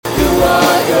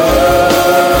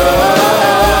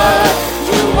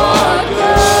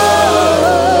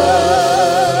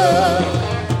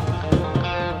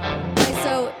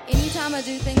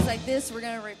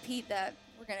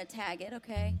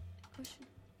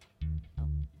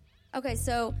Okay,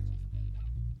 so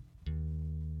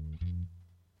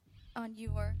on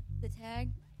the tag,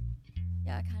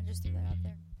 yeah, I kind of just threw that out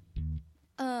there.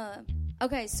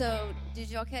 Okay, so did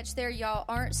y'all catch there? Y'all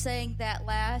aren't saying that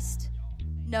last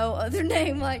no other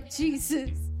name like Jesus.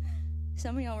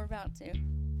 Some of y'all were about to.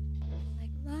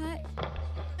 Like,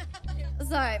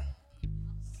 sorry.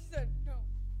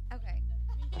 Okay.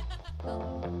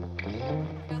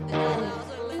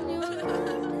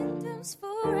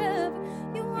 Forever,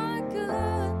 you are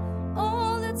good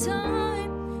all the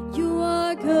time. You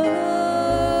are good.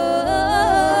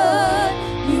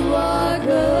 You are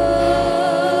good.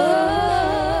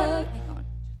 Hang on.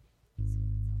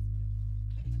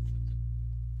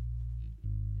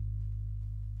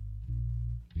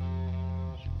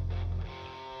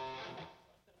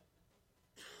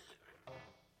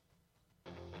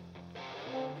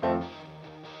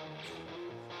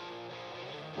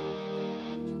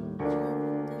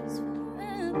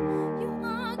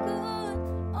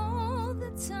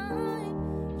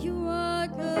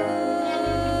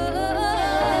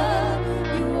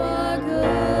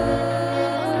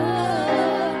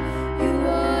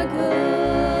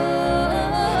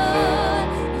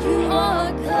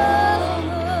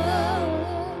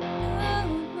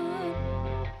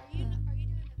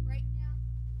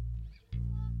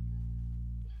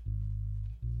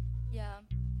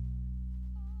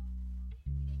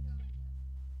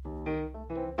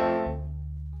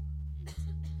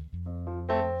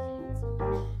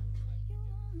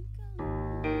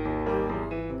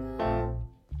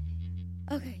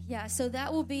 Yeah, so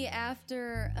that will be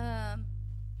after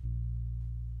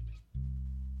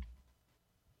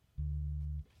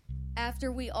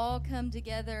after we all come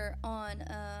together on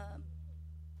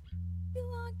you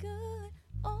are good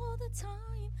all the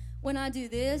time. When I do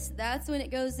this, that's when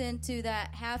it goes into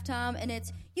that halftime, and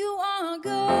it's you are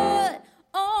good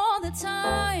all the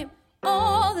time,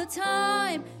 all the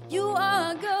time. You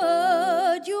are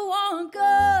good, you are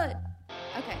good.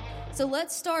 Okay, so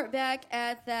let's start back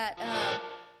at that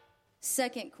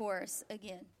second chorus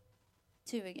again.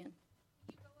 2 again.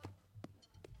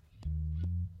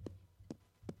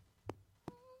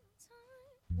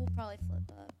 We'll probably flip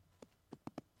up.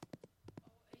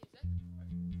 Is that the part?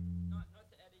 Not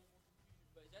to add any more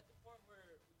confusion, but is that the part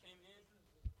where we came in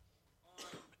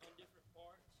on different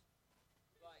parts?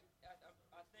 Like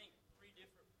I think 3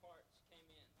 different parts came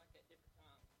in, like at different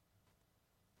times.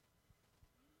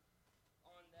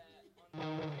 On that.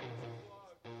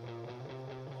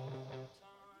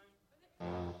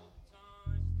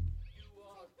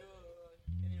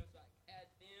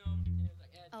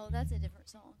 Oh, that's a different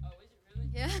song. Oh, is it really?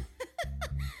 Yeah.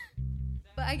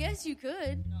 But I guess you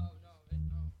could. No.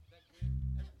 That's weird.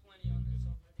 There's plenty on this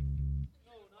already.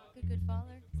 No. Good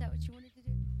Father? Is that what you wanted to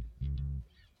do?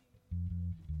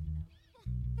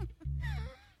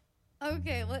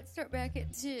 Okay, let's start back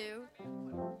at 2.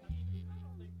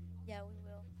 Yeah, we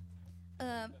will.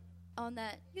 On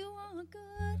that, you are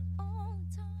good all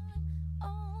the time,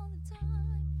 all the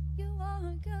time. You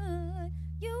are good,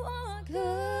 you are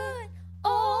good.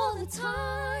 All the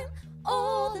time,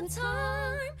 all the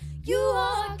time, you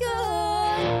are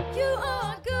good, you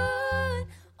are good.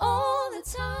 All the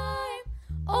time,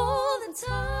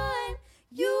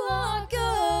 you are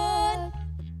good,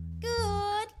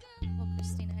 good. Well,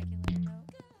 Christina, I can let her know.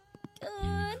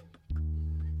 Good.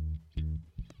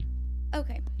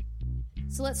 Okay,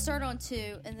 so let's start on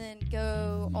 2 and then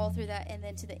go all through that and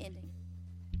then to the ending.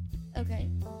 Okay.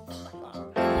 Good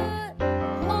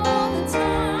all the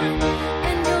time.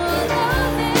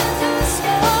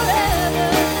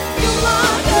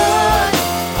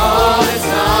 All the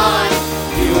time,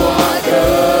 you are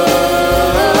good.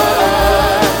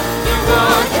 You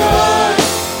are good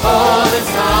all the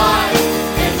time,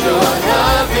 and your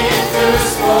love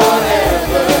endures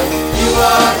forever. You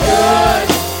are good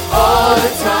all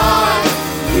the time.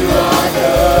 You are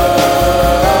good.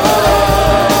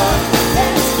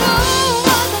 There's no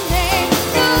other name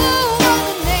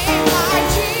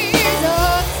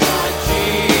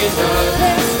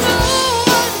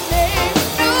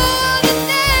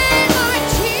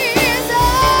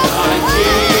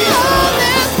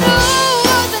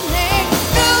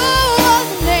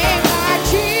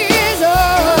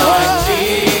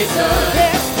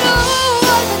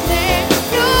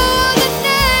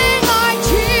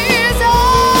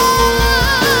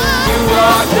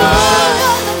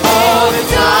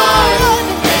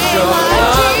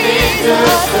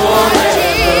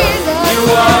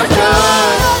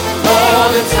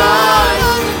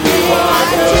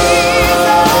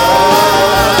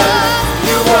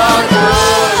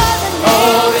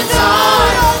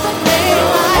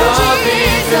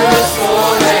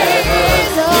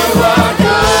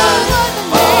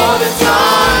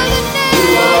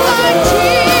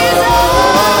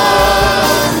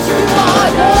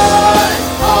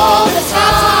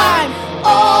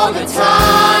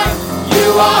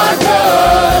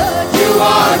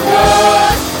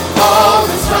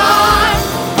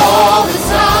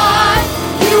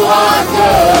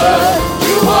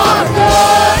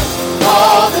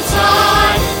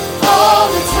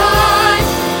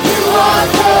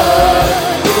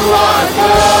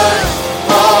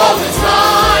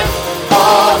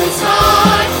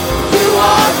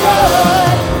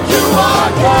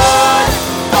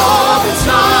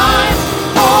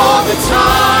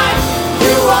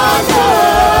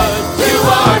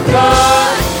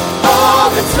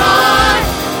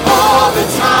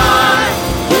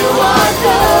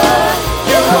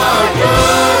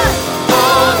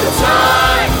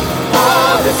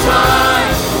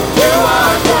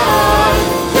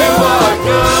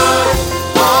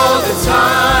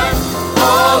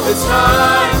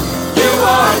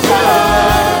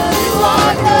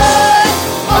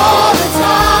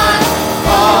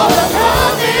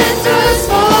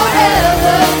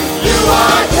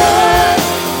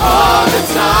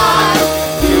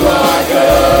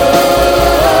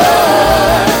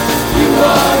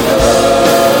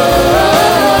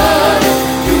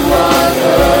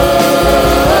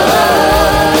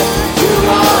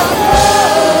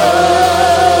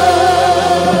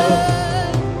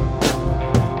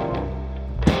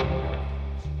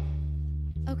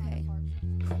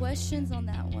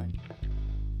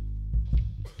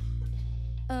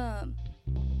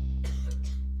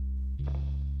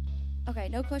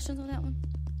questions on that one?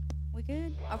 We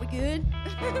good? Are we good?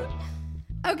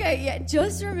 Okay, yeah,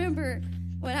 just remember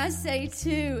when I say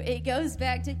two, it goes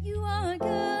back to you are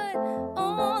good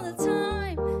all the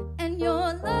time, and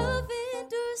your love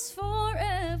endures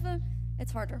forever.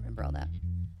 It's hard to remember all that.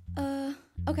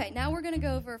 Okay, now we're going to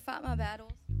go over Fight My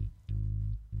Battles.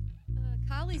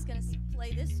 Kylie's going to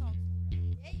play this song.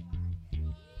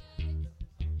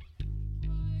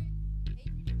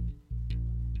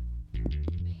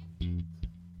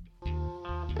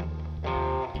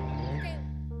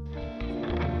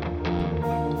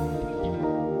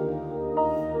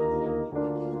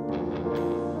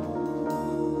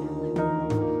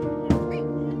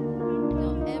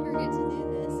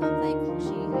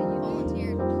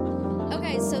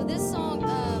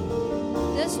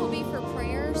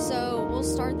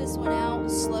 This one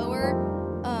out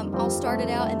slower. I'll start it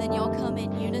out, and then y'all come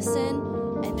in unison,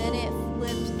 and then it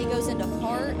flips. It goes into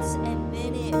parts, and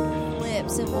then it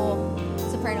flips, and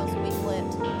sopranos will be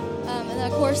flipped. And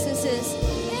then of course this is.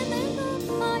 And I look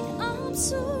like I'm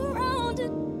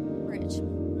surrounded. Bridge.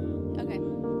 Okay.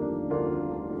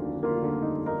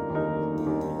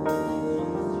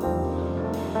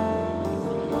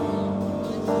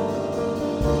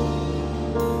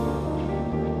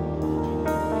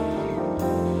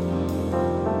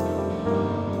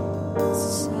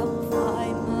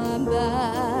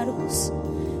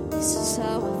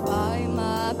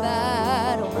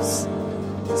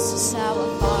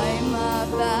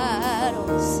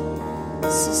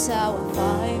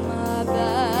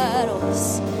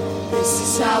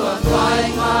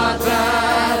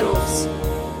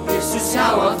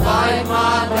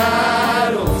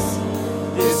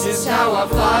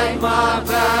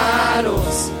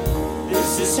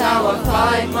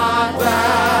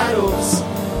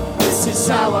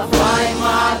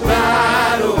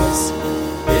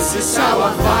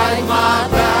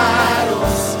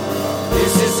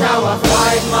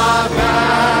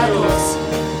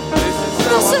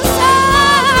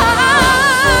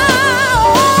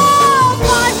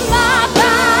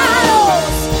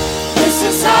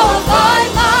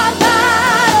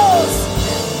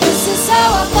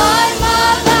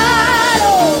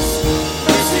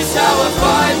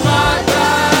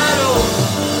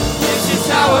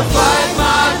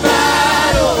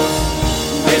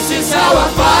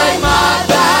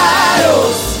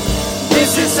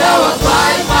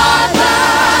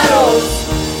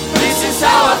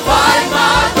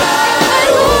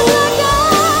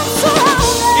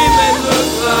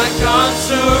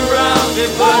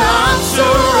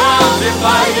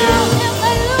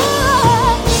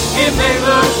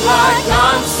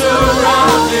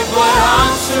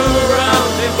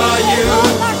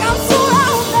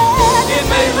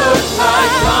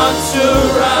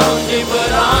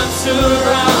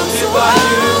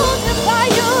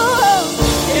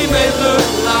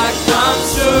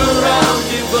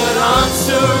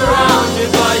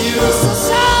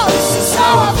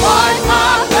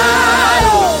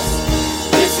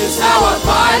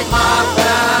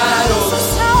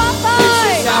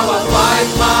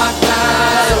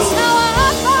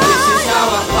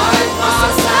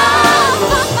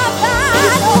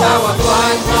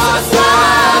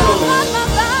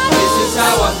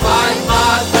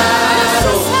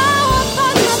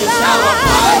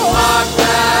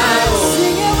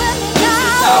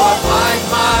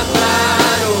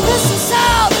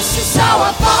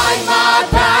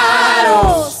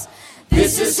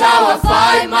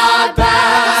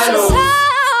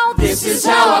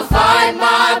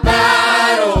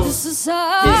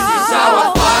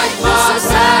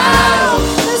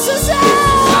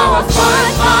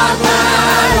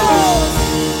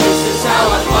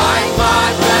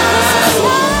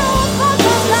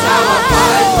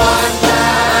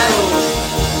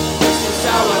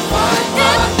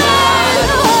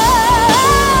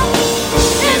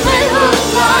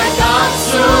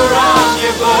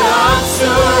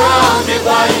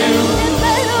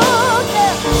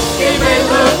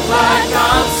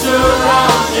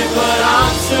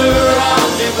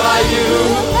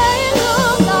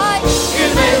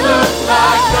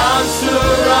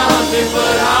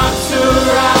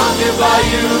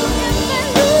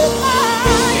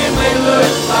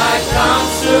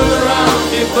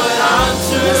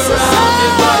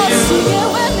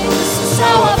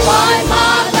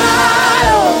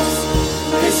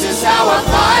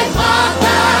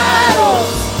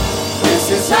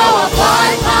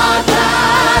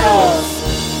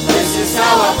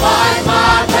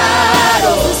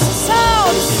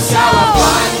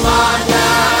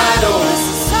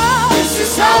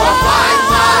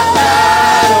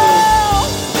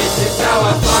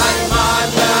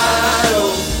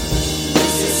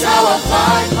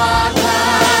 Fight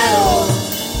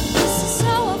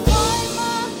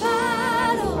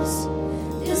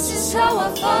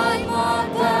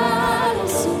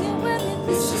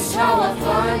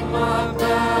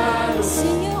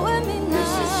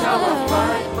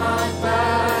fight my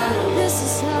battle. This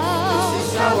is how. This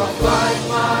is how I fight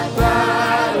my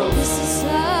battle. This is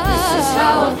how. This is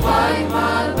how I fight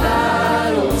my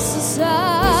battle. This is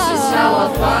how. This is how I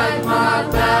fight my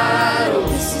battle.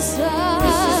 This is how.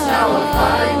 This is how I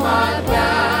fight my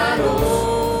battles.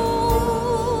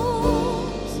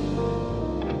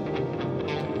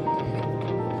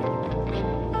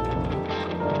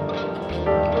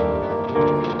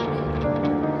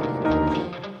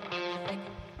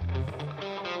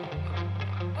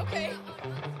 Okay.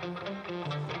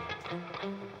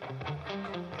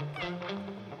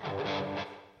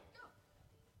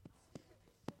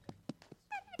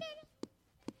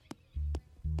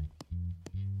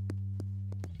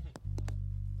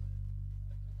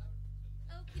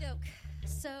 Okie doke.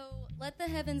 So, Let the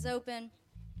Heavens Open.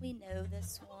 We know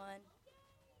this one.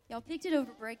 Y'all picked it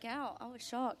over Breakout. I was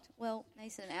shocked. Well,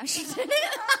 Mason and Ashley did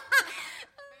it.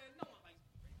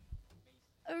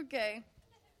 Okay.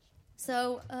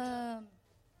 So,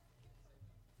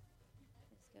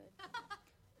 it's good.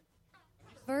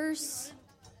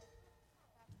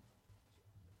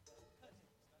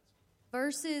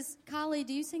 Verses. Kylie,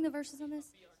 do you sing the verses on this?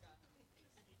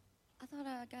 I thought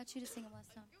I got you to sing them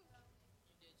last time.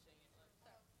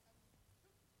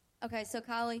 Okay, so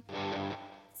Kylie,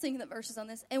 sing the verses on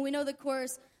this. And we know the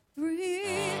chorus.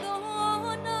 Breathe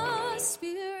on us,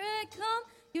 Spirit, come.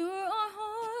 You're our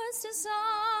heart's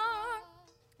desire.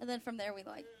 And then from there we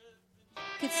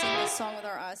could sing this song with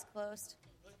our eyes closed.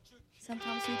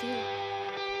 Sometimes we do.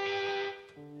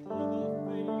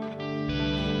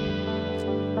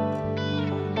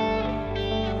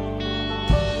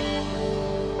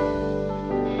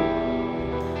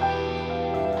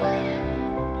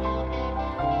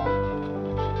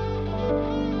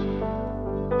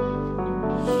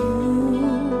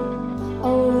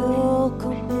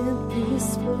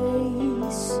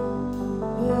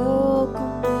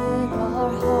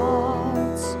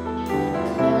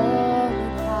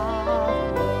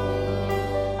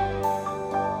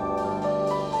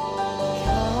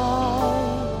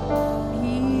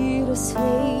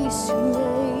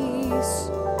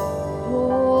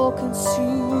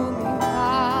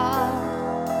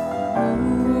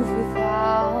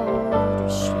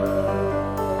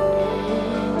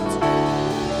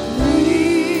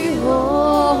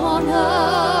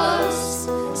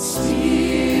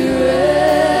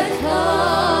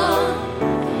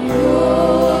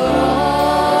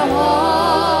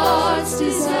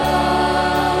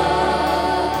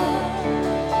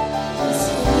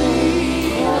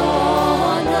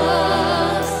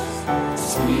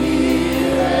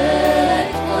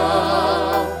 Spirit,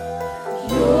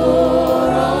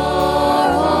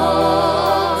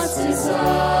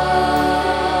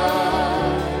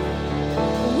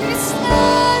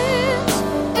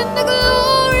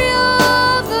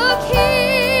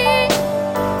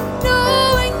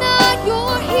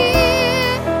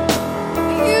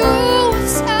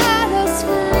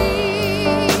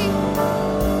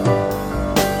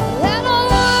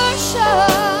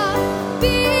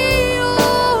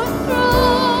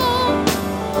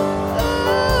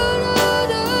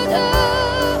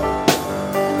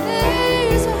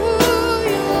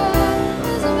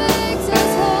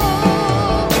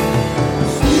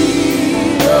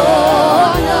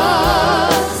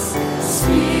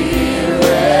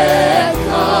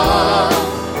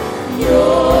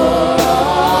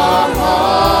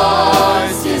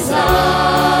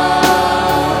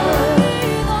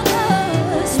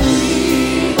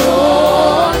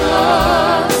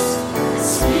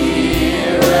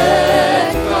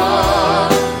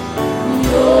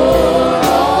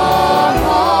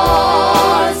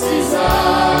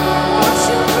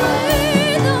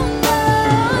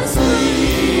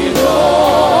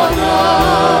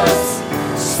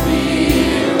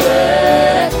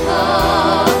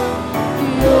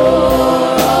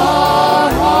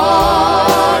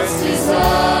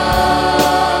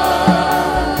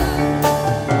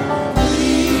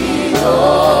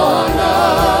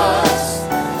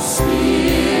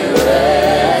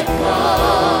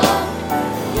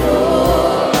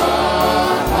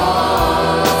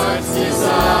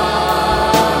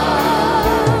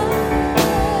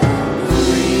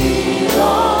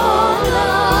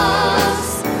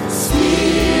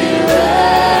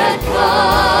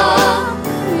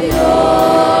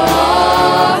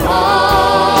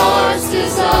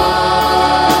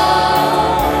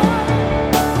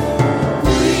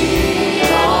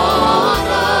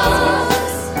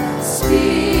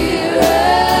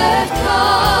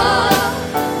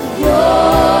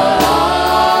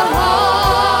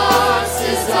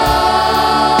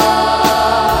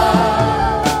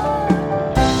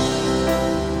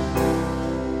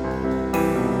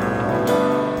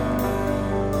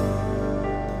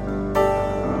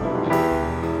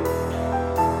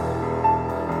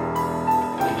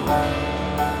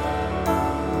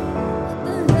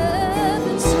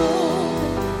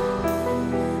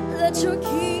 your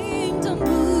kingdom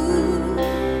move.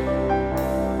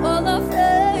 All our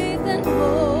faith and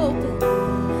hope in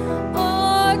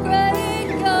our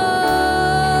great God.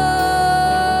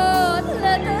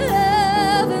 Let the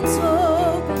heavens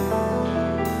open.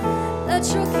 Let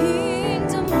your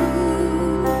kingdom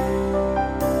move.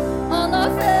 All our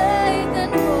faith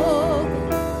and hope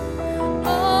in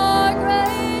our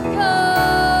great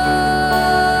God.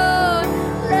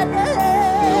 Let the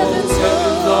heavens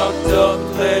Heaven locked up,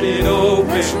 let it open.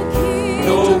 Let your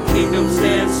No kingdom kingdom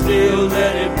stand still,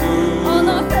 let it move. All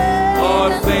our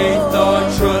Our faith, our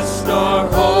trust, our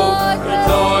hope,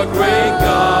 and our great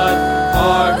God,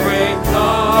 our great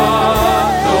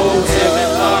God. No heaven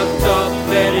locked up,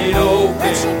 let it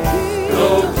open.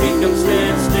 No kingdom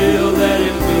stand still, let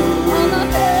it move.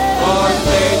 Our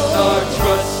faith, our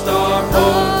trust, our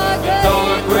hope, and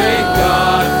our great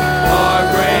God, our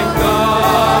great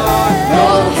God. No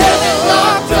heaven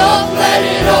locked up, let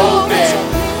it open.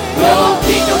 No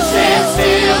kingdom stand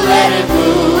still, let it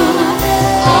move.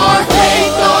 Our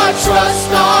faith, our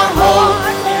trust, our hope,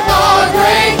 and our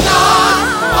great God,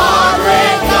 our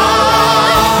great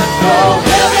God. No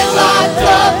heaven locked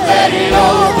up, let it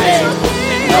open.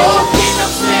 No kingdom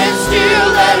stand still,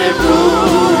 let it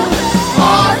move.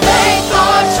 Our faith,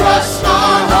 our trust,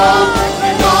 our hope,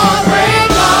 and our great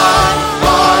God,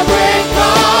 our great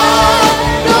God.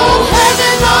 No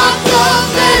heaven locked up,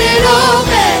 let it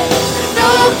open.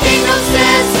 No kingdom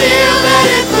stand still, let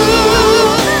it move.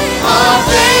 Our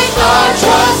faith, our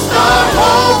trust, our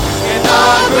hope, and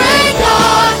our great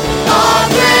God, our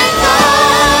great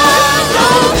God.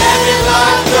 No heaven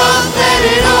locked up, let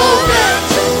it open.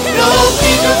 No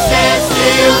kingdom stand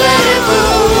still, let it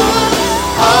move.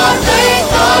 Our faith,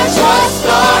 our trust,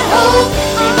 our hope,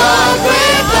 and our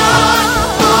great God,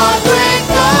 our great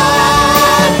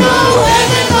God. No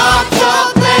heaven locked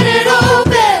up, let it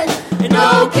open.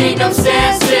 No kingdom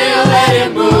stand still, let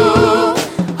it move.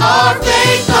 Our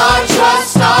faith, our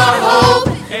trust, our hope,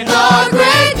 and our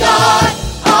great God,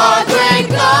 our great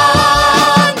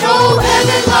God. No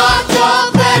heaven locked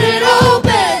up, let it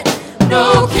open.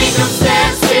 No kingdom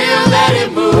stand still, let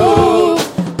it move.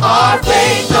 Our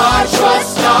faith, our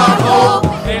trust, our hope,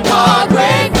 and our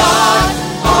great God,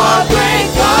 our great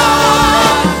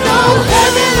God. No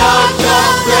heaven locked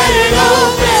up, let it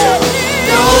open.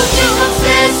 No kingdom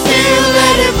stand still,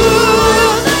 let it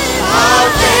move. Our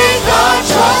faith, our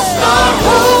trust, our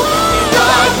hope, and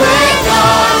our great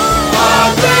God, our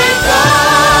great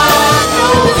God. No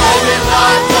heaven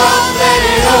locked up, let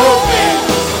it open.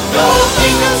 No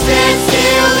kingdom stand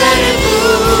still, let it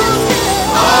move.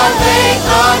 Our faith,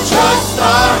 our trust,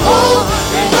 our hope,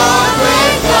 and our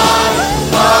great God,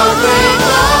 our great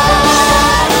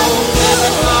God. No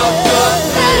heaven locked up,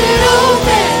 let it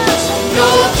open. No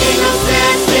kingdom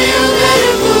stand still, let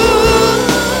it move.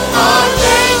 Our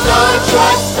faith, our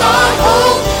trust, our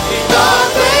hope, and our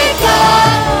great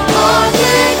God, our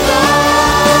great God.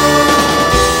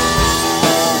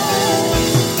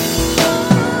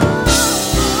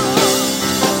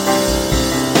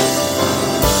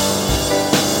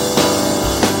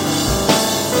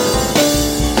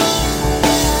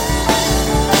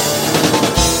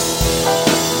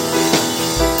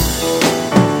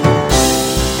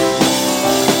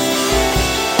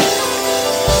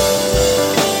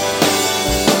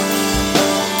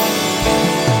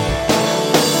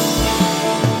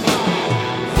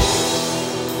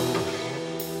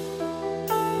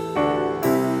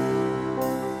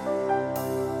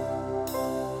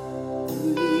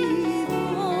 Breathe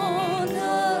on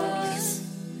us,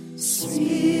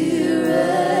 Spirit,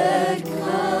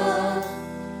 come.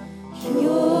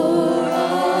 You're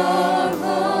our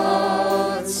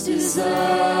heart's desire.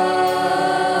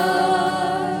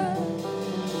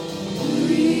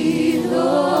 Breathe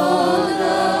on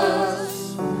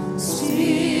us,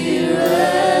 Spirit,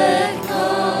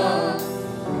 come.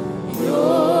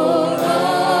 You're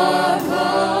our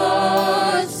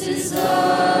heart's desire.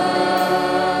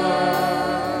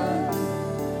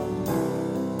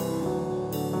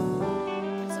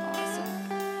 That's awesome.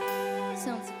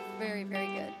 Sounds very, very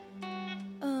good.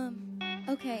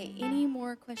 Okay, any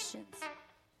more questions?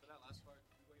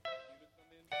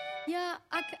 Yeah,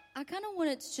 I kind of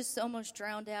wanted to just almost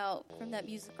drown out from that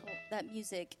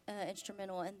music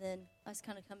instrumental, and then us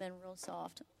kind of come in real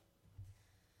soft.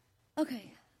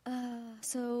 Okay,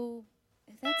 so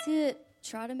if that's it,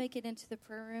 try to make it into the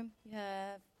prayer room. You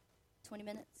have 20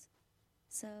 minutes.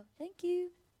 So thank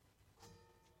you.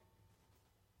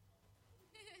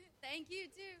 Thank you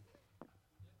too.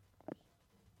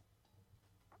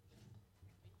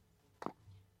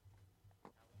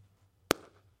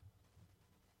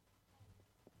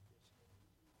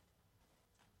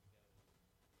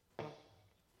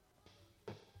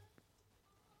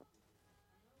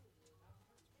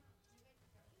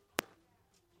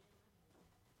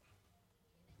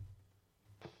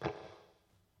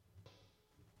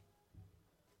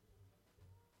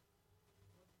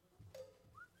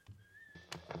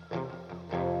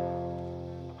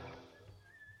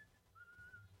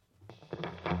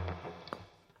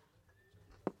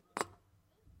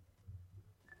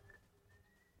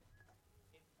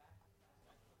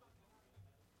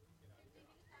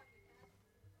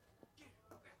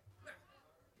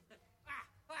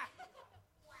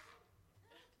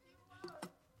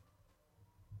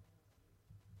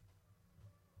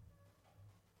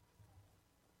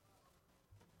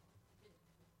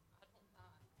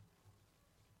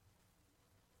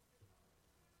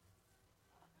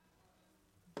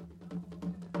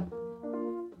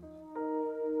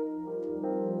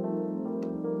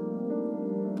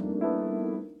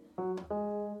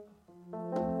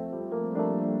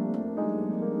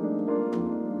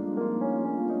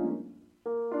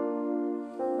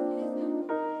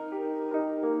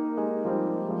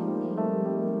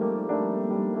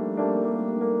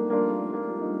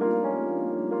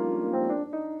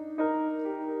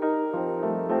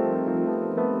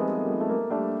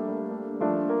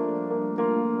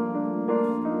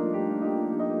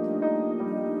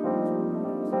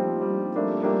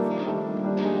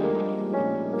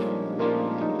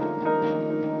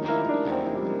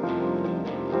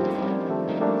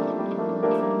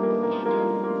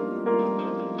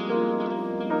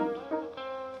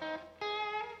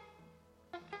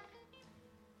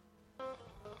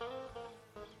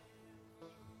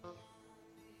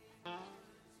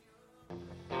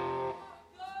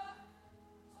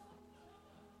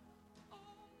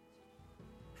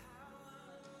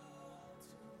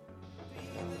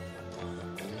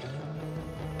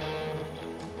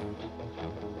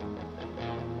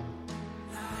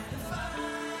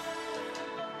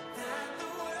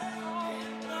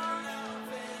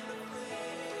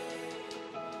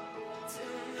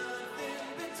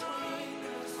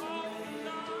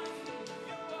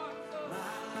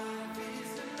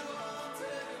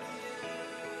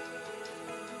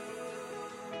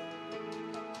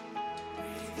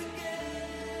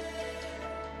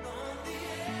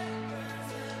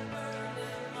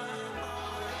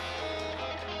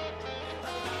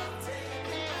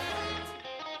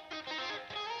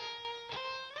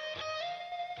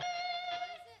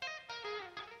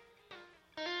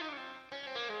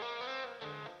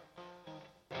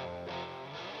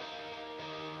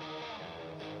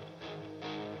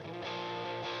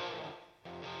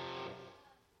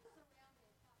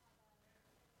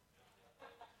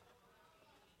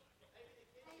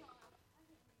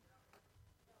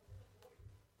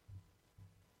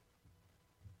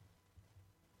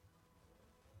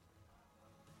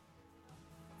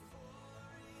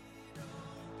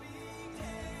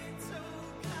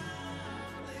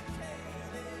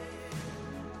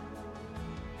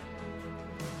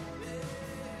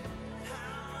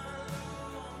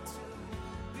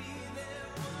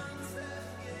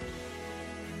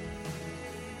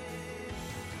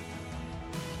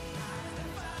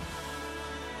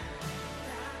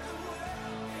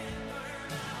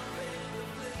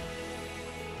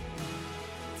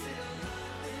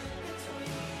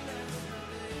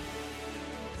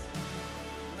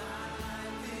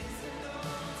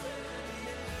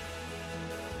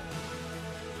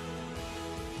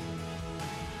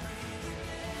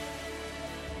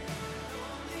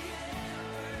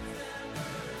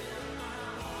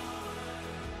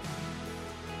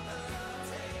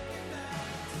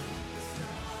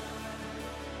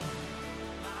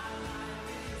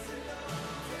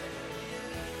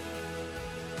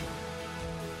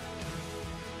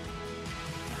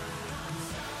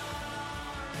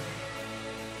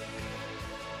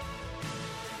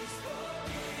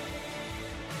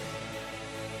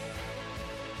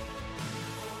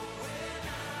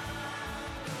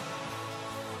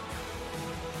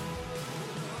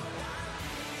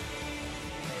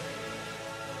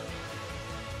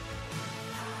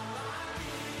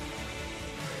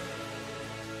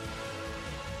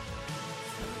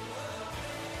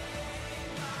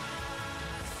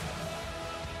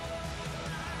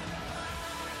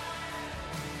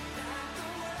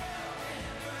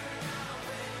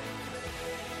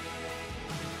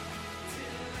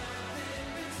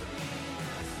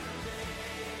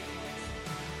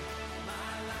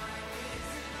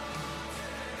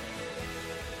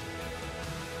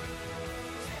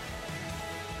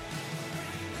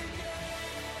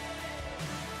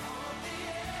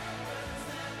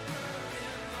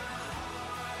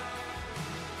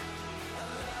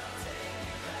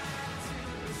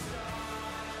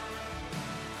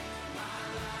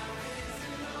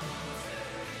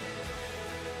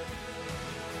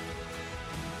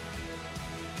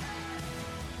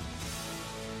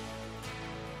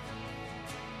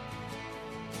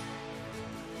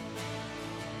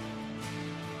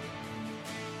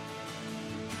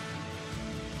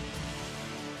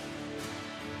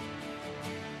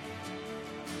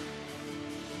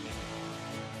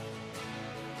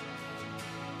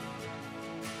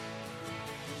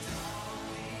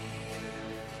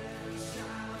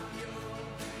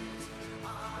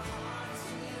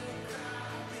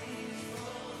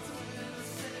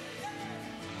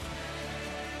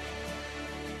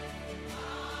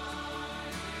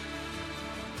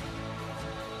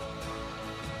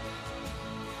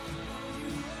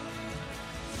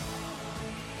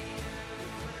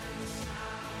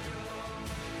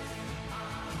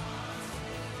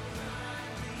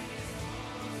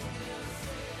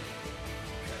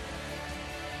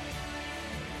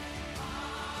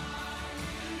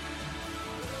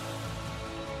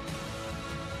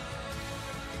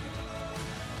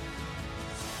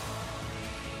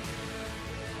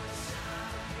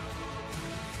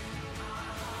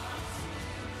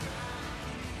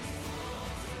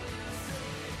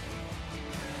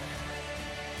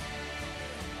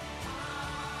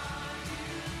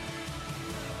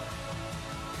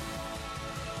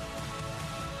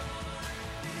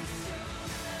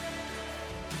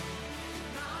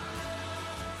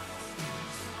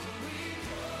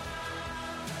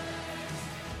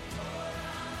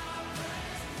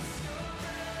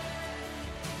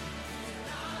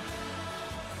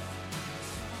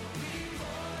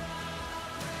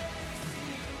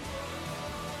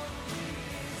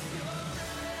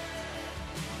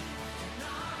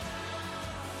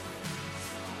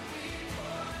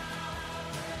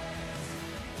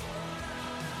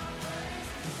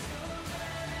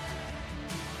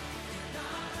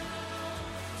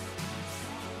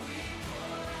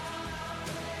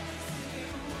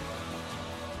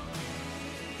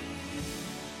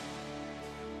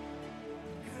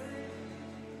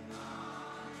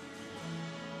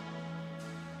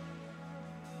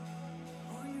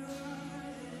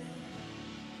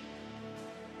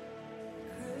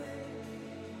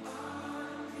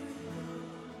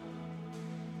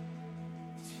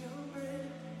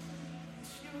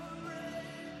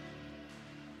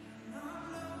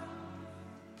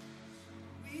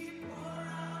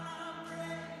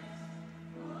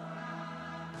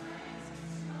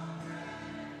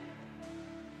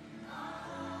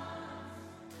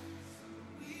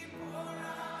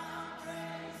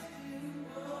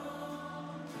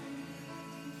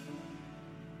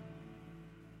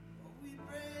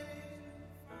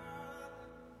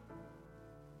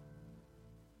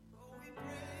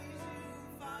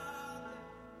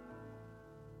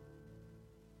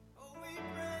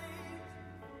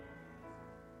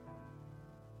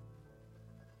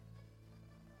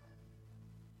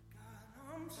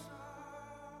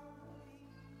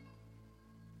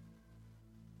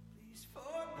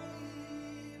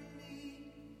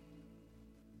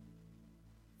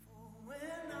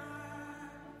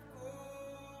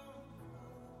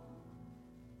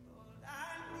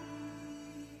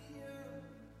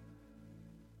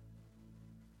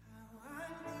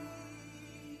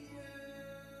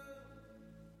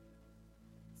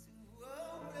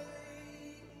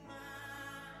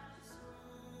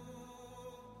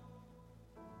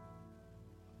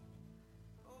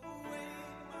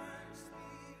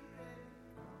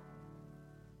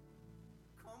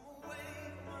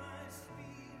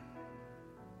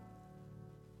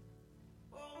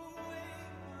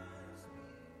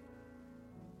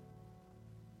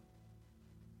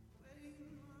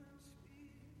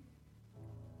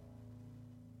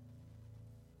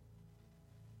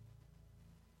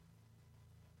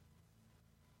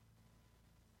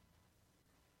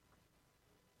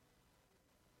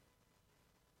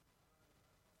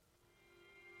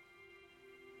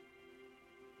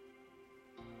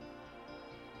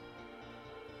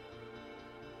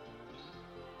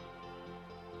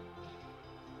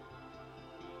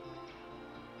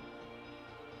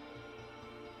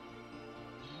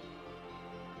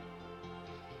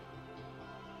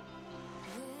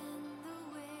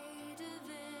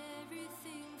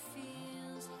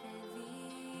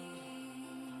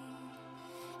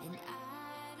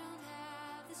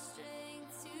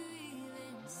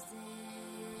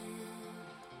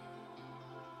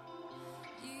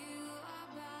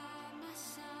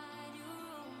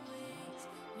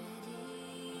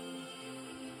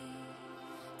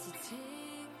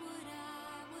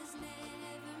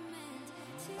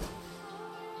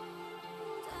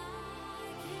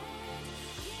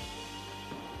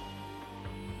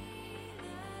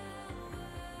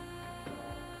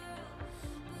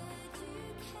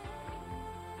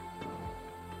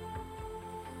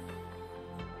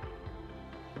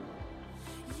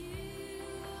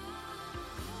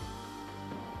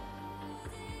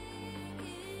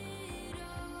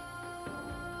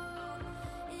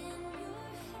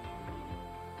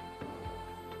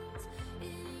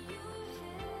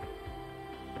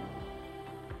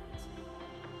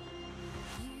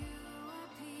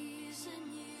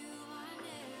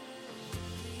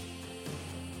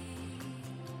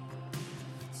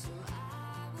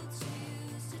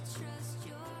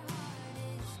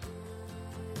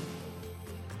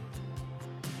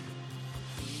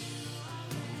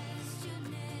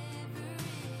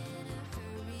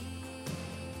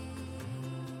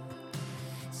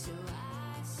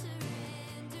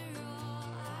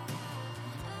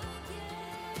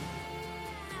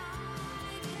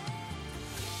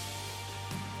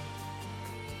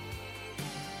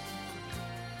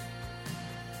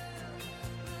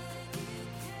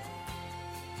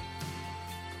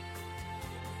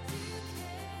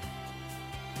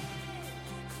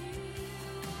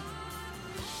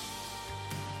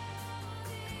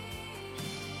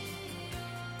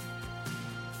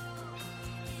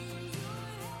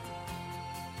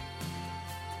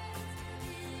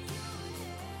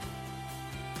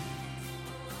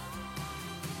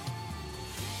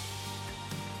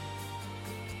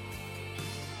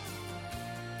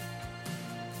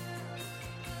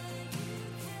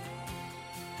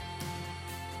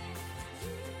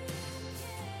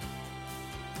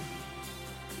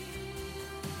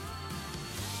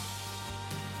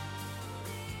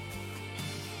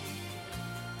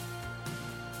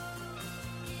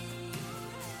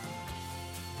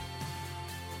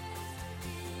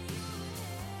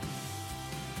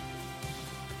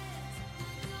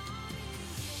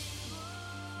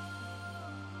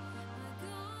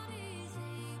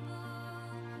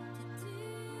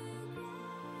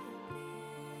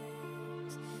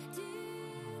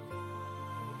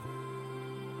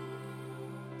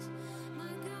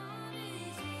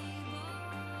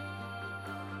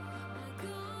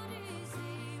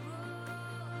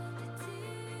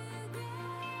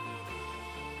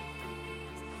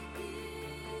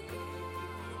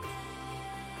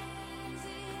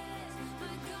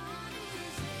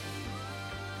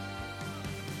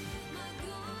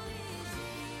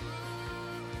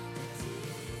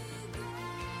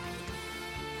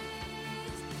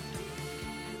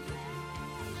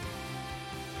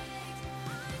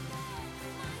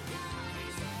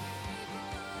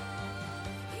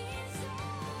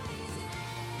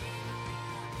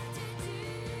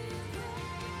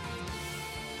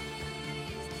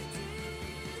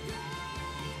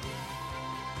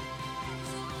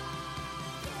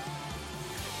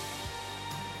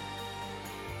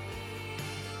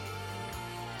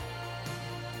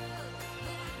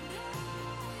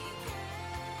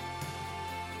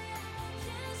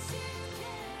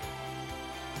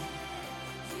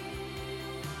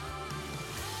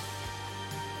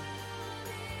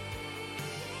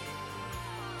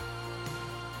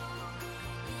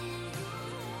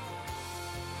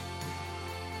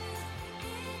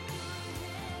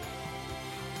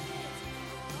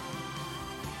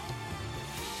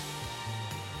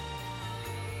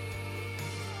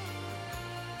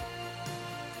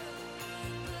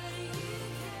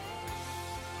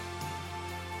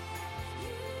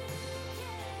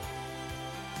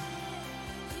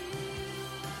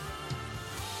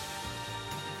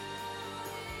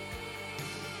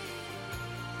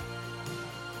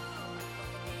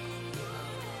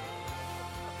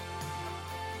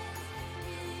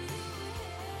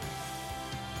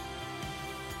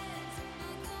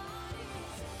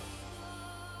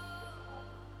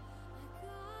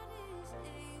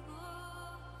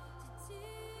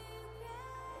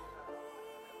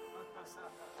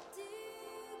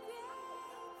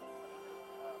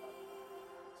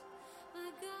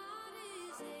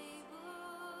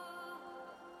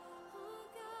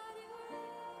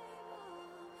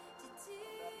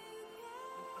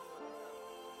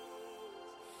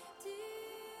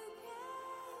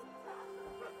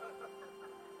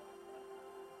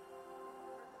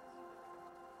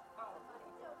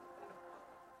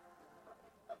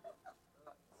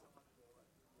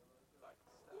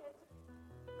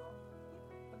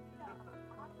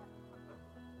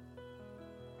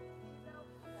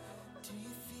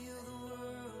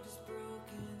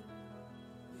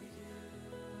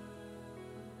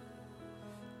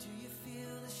 Do you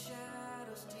feel the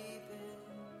shadows?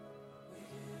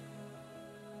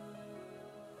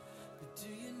 Do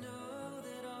you know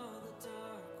that all the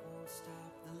dark won't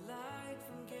stop the light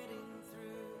from getting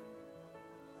through?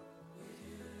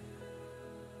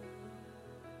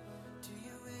 Do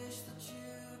you wish that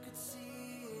you could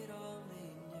see it all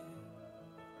made new?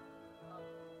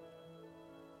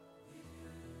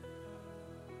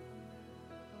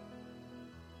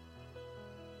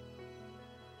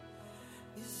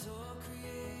 Is all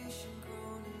creation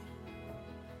groaning?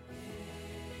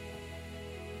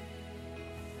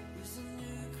 Is a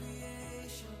new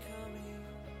creation coming?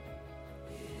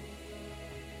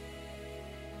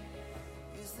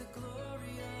 Is the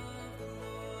glory of the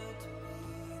Lord to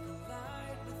be the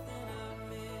light within our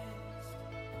midst?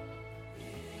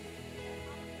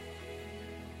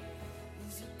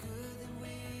 Is it good that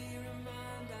we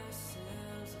remind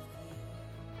ourselves of this?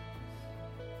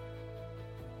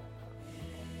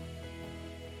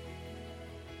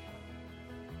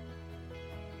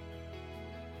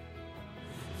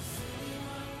 Is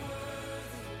anyone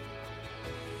worthy?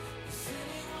 Is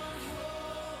anyone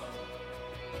whole?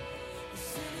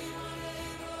 Is anyone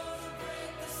able to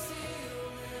break the seal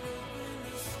and open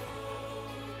the scroll?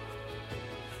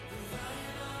 The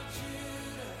Lion of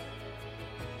Judah,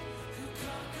 who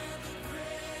conquered the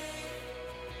grave.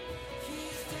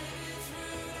 He's David's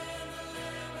root and the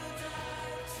Lamb who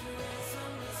died to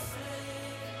ransom the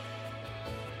slave.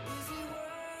 Is he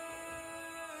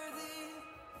worthy?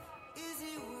 Is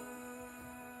he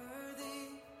worthy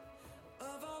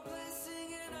of all blessing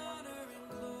and honor and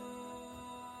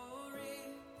glory?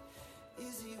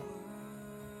 Is he worthy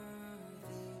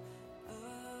of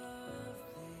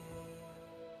this?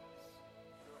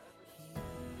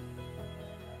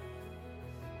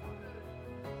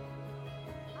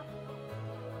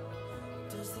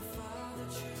 Does the Father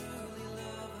truly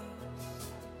love us?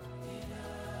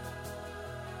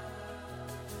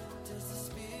 Does the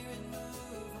Spirit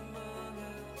move among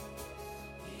us?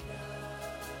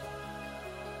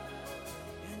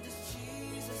 And does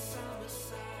Jesus, our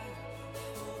Messiah,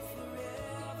 hold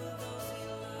forever those he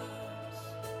loves?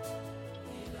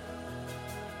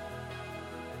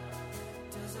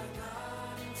 Does our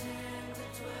God intend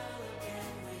to dwell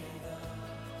again with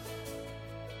us?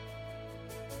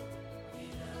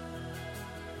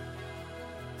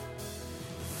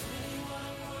 Is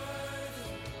anyone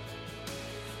worthy?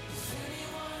 Is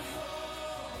anyone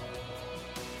whole?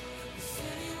 Is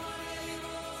anyone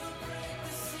able to break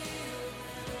the seal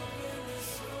and open the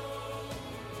scroll?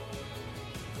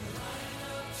 The Lion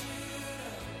of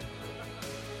Judah,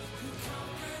 who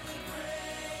conquered the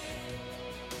grave.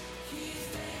 He's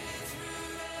David's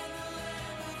root and the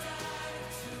Lamb who died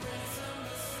to ransom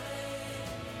the slave.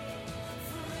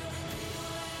 From every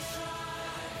people and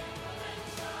tribe,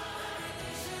 every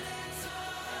nation and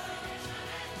tongue,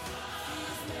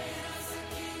 He's made us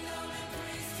a kingdom and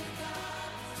priests to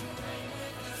God, to reign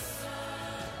with the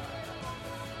Son.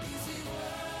 Is he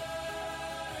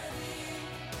worthy?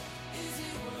 Is he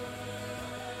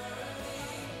worthy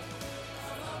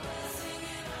of all blessing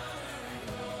and honor and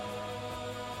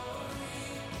glory?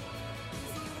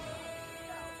 Is he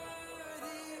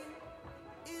worthy?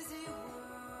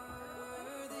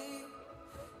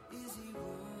 Is he worthy? Is he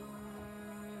worthy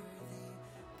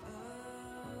of this?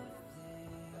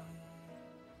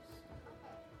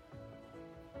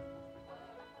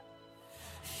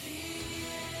 He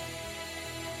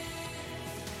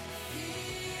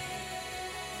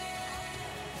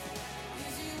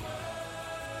is he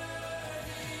worthy?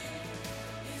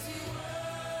 Is he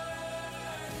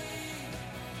worthy?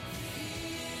 He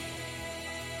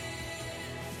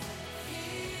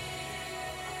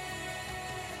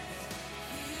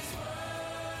is worthy.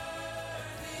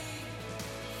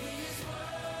 He is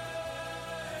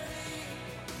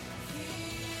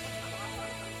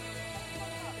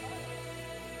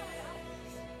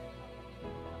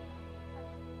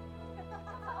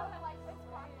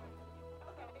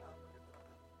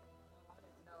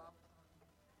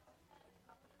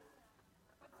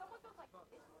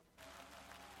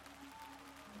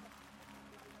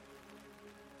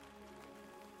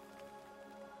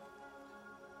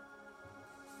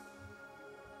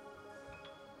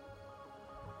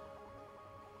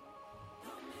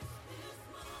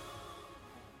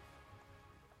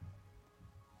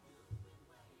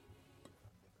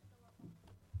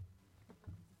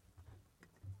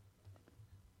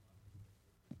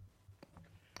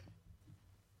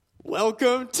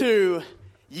Welcome to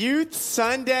Youth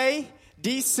Sunday,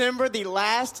 December, the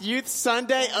last Youth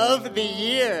Sunday of the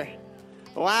year.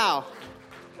 Wow.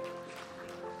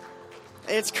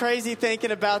 It's crazy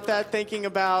thinking about that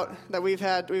we've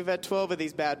had 12 of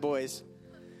these bad boys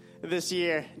this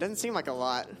year. It doesn't seem like a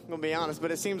lot, I'm going to be honest,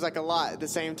 but it seems like a lot at the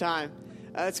same time.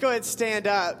 Let's go ahead and stand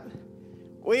up.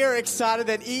 We are excited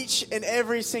that each and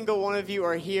every single one of you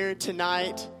are here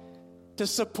tonight to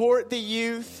support the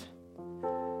youth,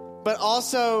 but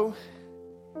also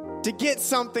to get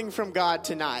something from God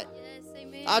tonight. Yes,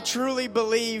 amen. I truly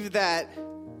believe that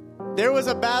there was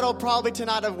a battle probably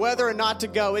tonight of whether or not to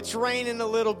go. It's raining a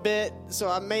little bit,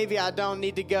 so maybe I don't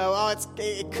need to go.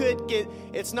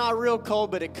 It's not real cold,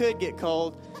 but it could get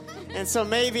cold. And so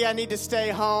maybe I need to stay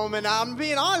home. And I'm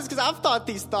being honest because I've thought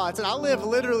these thoughts, and I live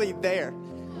literally there.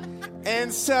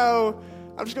 And so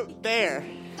I'm just going, there.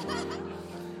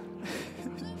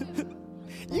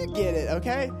 You get it,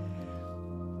 okay?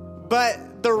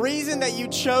 But the reason that you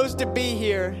chose to be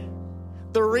here,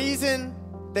 the reason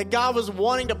that God was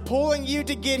wanting to pulling you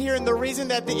to get here, and the reason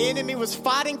that the enemy was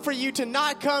fighting for you to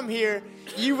not come here,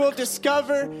 you will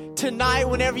discover tonight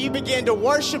whenever you begin to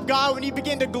worship God, when you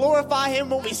begin to glorify Him,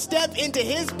 when we step into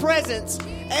His presence,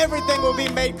 everything will be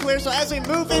made clear. So as we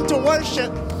move into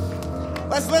worship,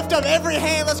 let's lift up every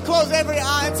hand, let's close every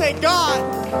eye and say, God,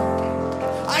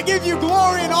 I give you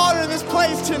glory and honor in this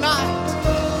place tonight.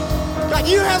 God,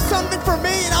 you have something for me,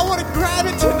 and I want to grab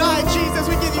it tonight, Jesus.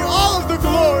 We give you all of the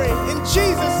glory in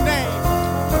Jesus' name.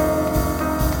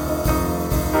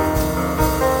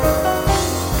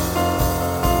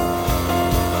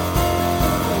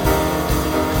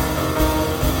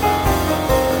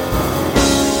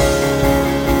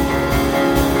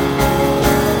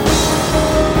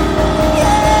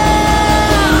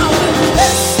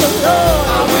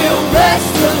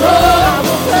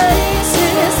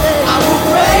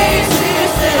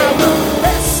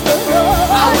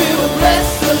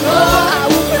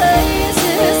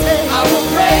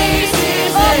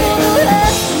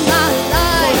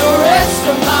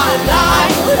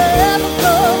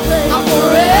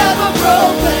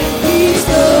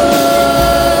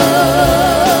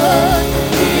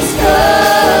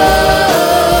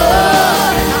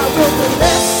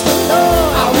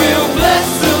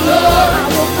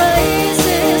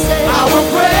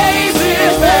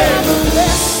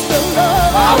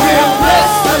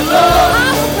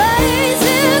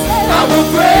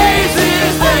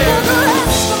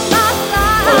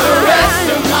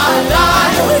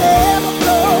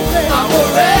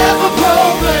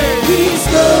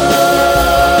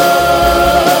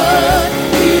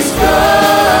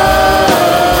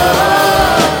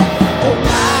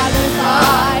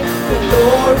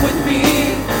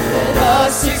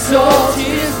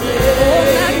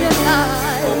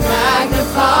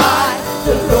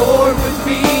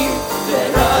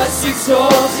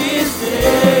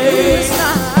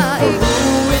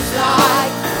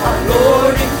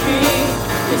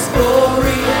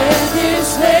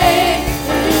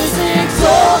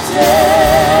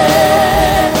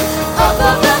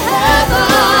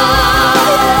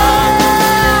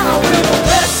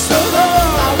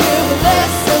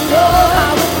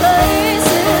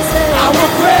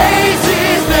 Praise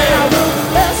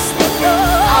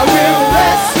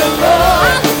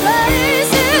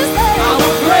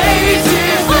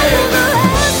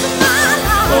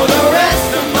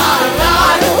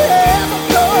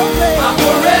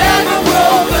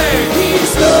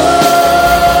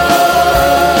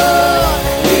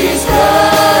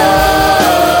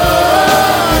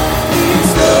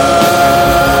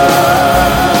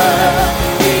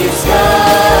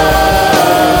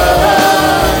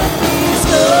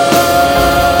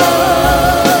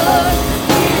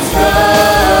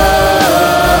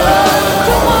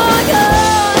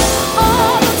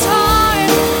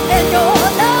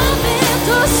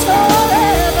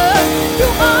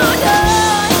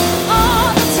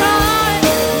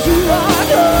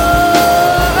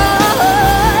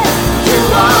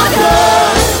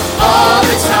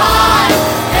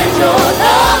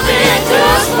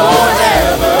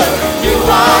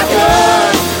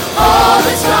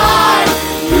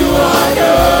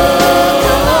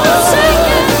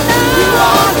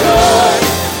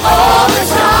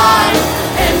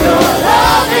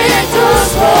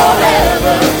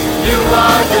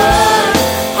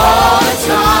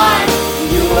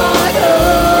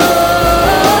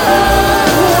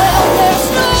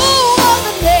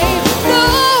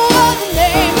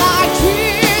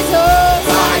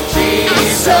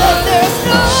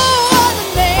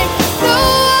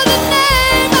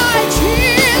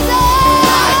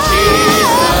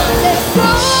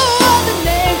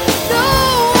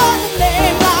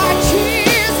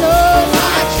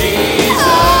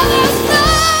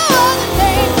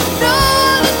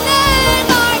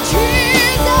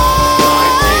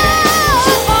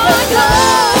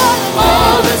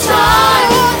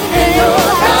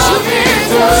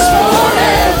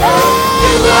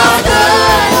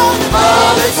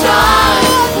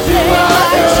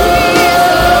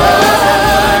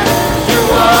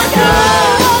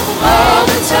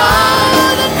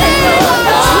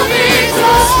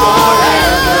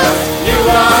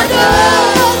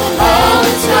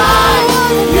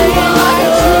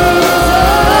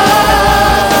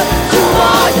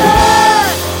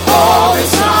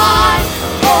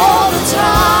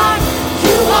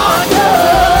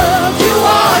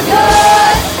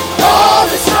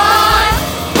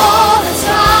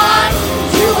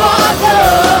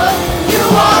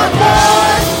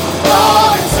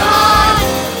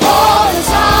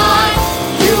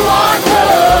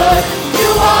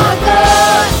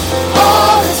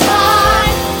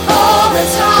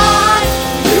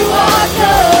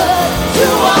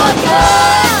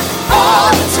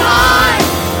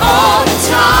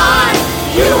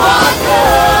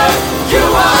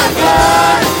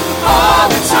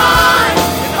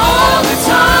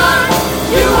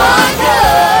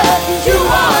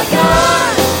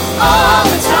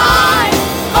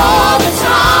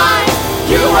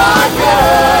are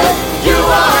good. You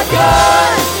are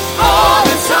good all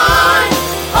the time.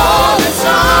 All the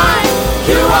time.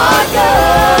 You are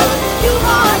good. You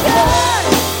are good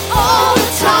all the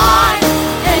time.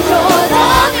 And your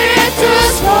love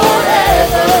endures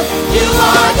forever. You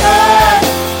are good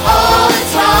all the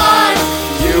time.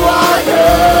 You are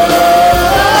good.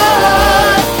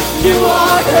 You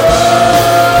are good.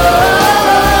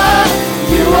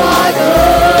 You are good.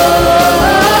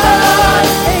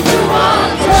 And you are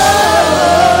good.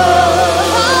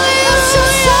 You're so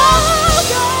good.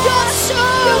 You're so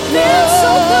good.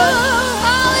 So good.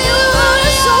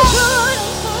 Hallelujah. So good.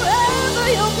 Forever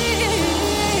you'll be.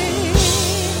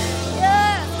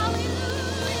 Yeah.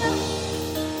 Hallelujah.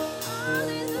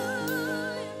 Hallelujah.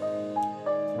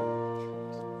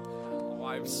 Oh,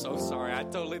 I'm so sorry. I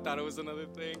totally thought it was another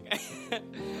thing.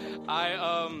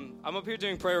 I'm up here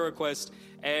doing prayer requests,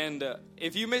 and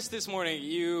if you missed this morning,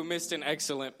 you missed an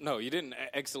excellent. No, you didn't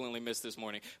excellently miss this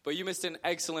morning, but you missed an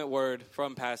excellent word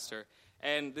from Pastor.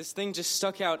 And this thing just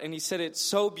stuck out, and he said it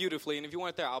so beautifully. And if you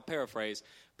weren't there, I'll paraphrase.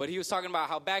 But he was talking about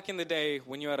how back in the day,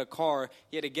 when you had a car,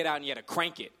 you had to get out and you had to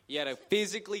crank it. You had to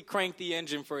physically crank the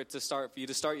engine for it to start, for you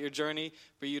to start your journey,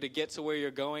 for you to get to where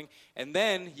you're going. And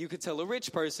then you could tell a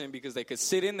rich person because they could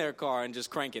sit in their car and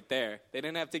just crank it there. They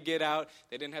didn't have to get out.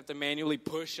 They didn't have to manually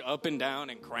push up and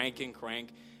down and crank and crank.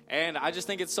 And I just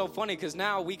think it's so funny because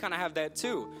now we kind of have that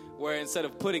too, where instead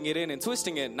of putting it in and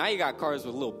twisting it, now you got cars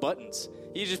with little buttons.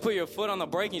 You just put your foot on the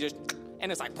brake and you just...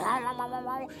 And it's like,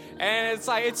 and it's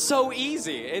like, it's so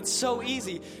easy. It's so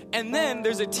easy. And then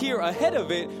there's a tier ahead of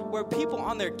it where people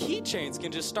on their keychains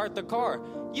can just start the car.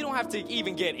 You don't have to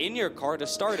even get in your car to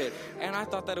start it. And I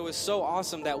thought that it was so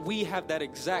awesome that we have that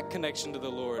exact connection to the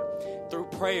Lord through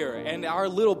prayer. And our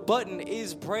little button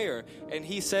is prayer. And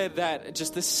he said that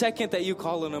just the second that you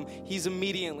call on him, he's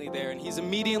immediately there. And he's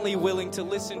immediately willing to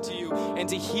listen to you and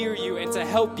to hear you and to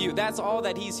help you. That's all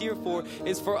that he's here for,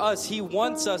 is for us. He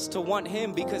wants us to want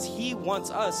him because he wants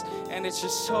us. And it's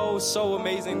just so, so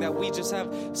amazing that we just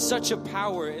have such a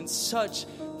power and such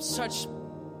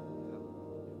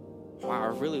wow, I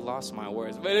really lost my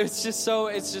words. But it's just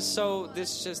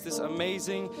this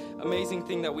amazing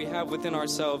thing that we have within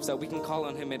ourselves that we can call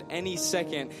on him at any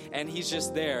second, and he's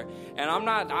just there. And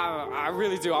I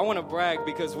really do. I want to brag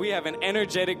because we have an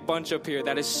energetic bunch up here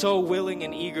that is so willing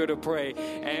and eager to pray.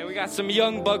 And we got some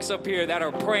young bucks up here that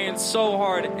are praying so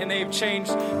hard, and they've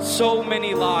changed so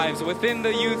many lives within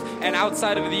the youth and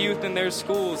outside of the youth in their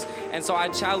schools. And so I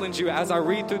challenge you as I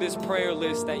read through this prayer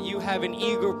list that you have an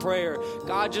eager prayer.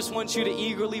 God just wants you to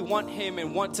eagerly want him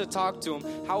and want to talk to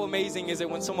him. How amazing is it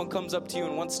when someone comes up to you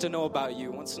and wants to know about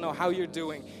you, wants to know how you're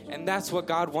doing? And that's what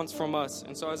God wants from us.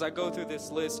 And so as I go through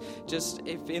this list, just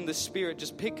if in the spirit,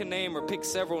 just pick a name or pick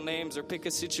several names or pick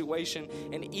a situation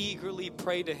and eagerly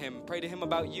pray to him. Pray to him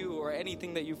about you or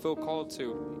anything that you feel called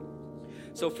to.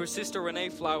 So for Sister Renee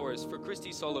Flowers, for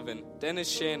Christy Sullivan, Dennis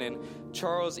Shannon,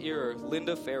 Charles Earer,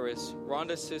 Linda Ferris,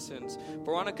 Rhonda Sissons,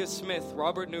 Veronica Smith,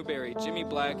 Robert Newberry, Jimmy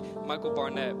Black, Michael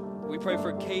Barnett. We pray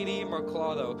for Katie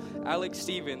Merclado, Alex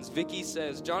Stevens, Vicky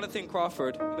Says, Jonathan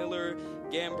Crawford, Miller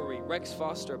Gambury, Rex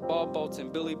Foster, Bob Bolton,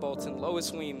 Billy Bolton,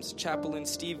 Lois Weems, Chaplain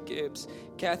Steve Gibbs,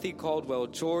 Kathy Caldwell,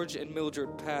 George and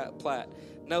Mildred Platt,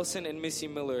 Nelson and Missy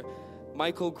Miller,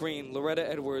 Michael Green, Loretta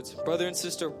Edwards, Brother and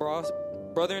Sister Bristow,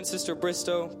 Brother and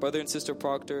Sister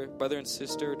Proctor, Brother and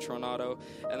Sister Tronato,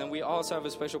 and then we also have a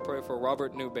special prayer for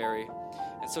Robert Newberry.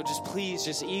 And so just please,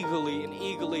 just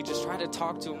eagerly just try to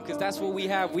talk to him, because that's what we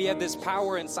have. We have this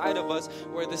power inside of us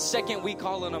where the second we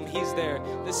call on him, he's there.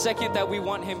 The second that we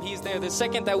want him, he's there. The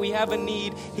second that we have a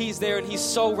need, he's there, and he's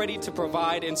so ready to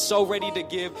provide and so ready to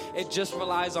give. It just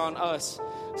relies on us.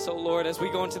 So, Lord, as we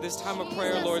go into this time of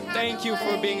prayer, Lord, thank you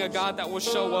for being a God that will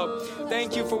show up.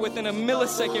 Thank you for within a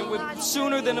millisecond,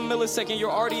 sooner than a millisecond, you're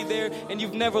already there and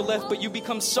you've never left, but you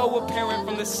become so apparent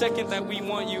from the second that we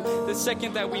want you, the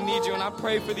second that we need you. And I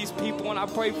pray for these people and I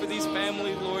pray for these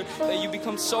families, Lord, that you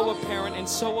become so apparent and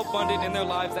so abundant in their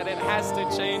lives that it has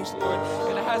to change, Lord.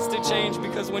 It has to change,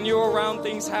 because when you're around,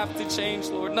 things have to change,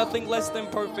 Lord. Nothing less than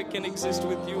perfect can exist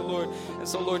with you, Lord. And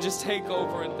so, Lord, just take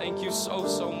over, and thank you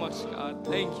so much, God.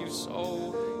 Thank you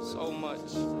so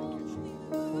much.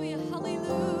 Hallelujah,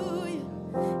 hallelujah.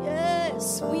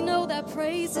 Yes, we know that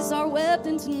praise is our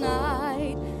weapon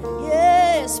tonight.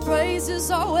 Yes, praise is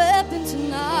our weapon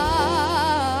tonight.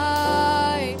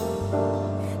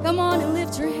 Come on and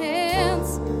lift your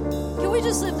hands. Can we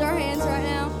just lift our hands right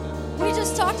now? We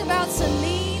just talked about some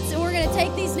needs, and we're going to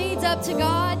take these needs up to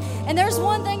God. And there's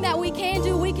one thing that we can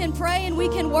do. We can pray and we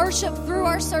can worship through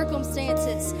our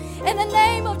circumstances. In the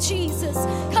name of Jesus,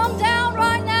 come down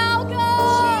right now,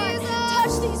 God.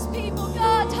 Touch these people,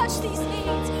 God. Touch these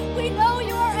needs.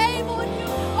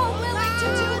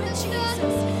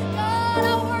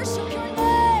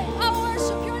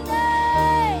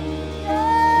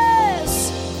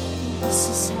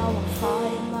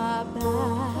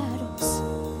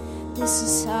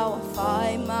 is how I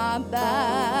fight my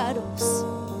battles.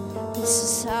 This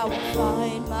is how I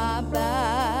fight my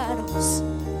battles.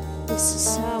 This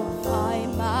is how I fight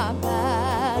my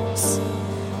battles.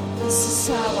 This is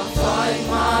how I fight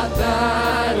my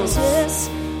battles.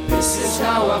 This is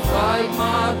how I fight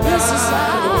my This is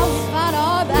how battles. we fight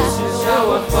our battles. This is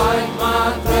how I fight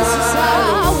my This is how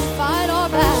battles. we fight our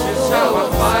This is how I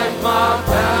battles. fight my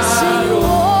Sing, battles.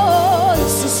 oh,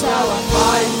 this is how I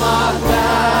Fight my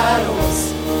battles.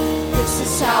 This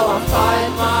is how I fight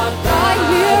my battles. right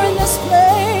here in this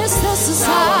place. This is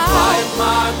How I how. fight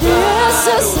my This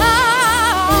is battles.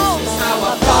 how. This is how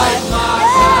I fight my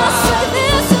Yes, battles.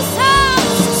 this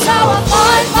is how I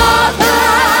fight my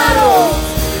battles.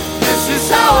 This is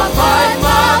how I fight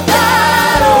my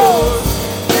battles.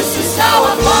 This is how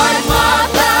I fight my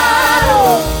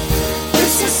battles.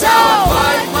 This is how I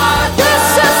fight my This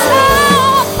is battles. how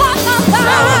I fight my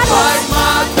How I battles. fight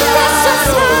my This is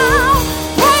battles. how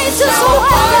praise is How I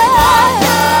fight my weapon.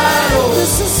 battles.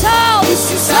 This is how. This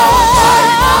is how I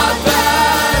fight my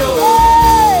battles.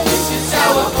 This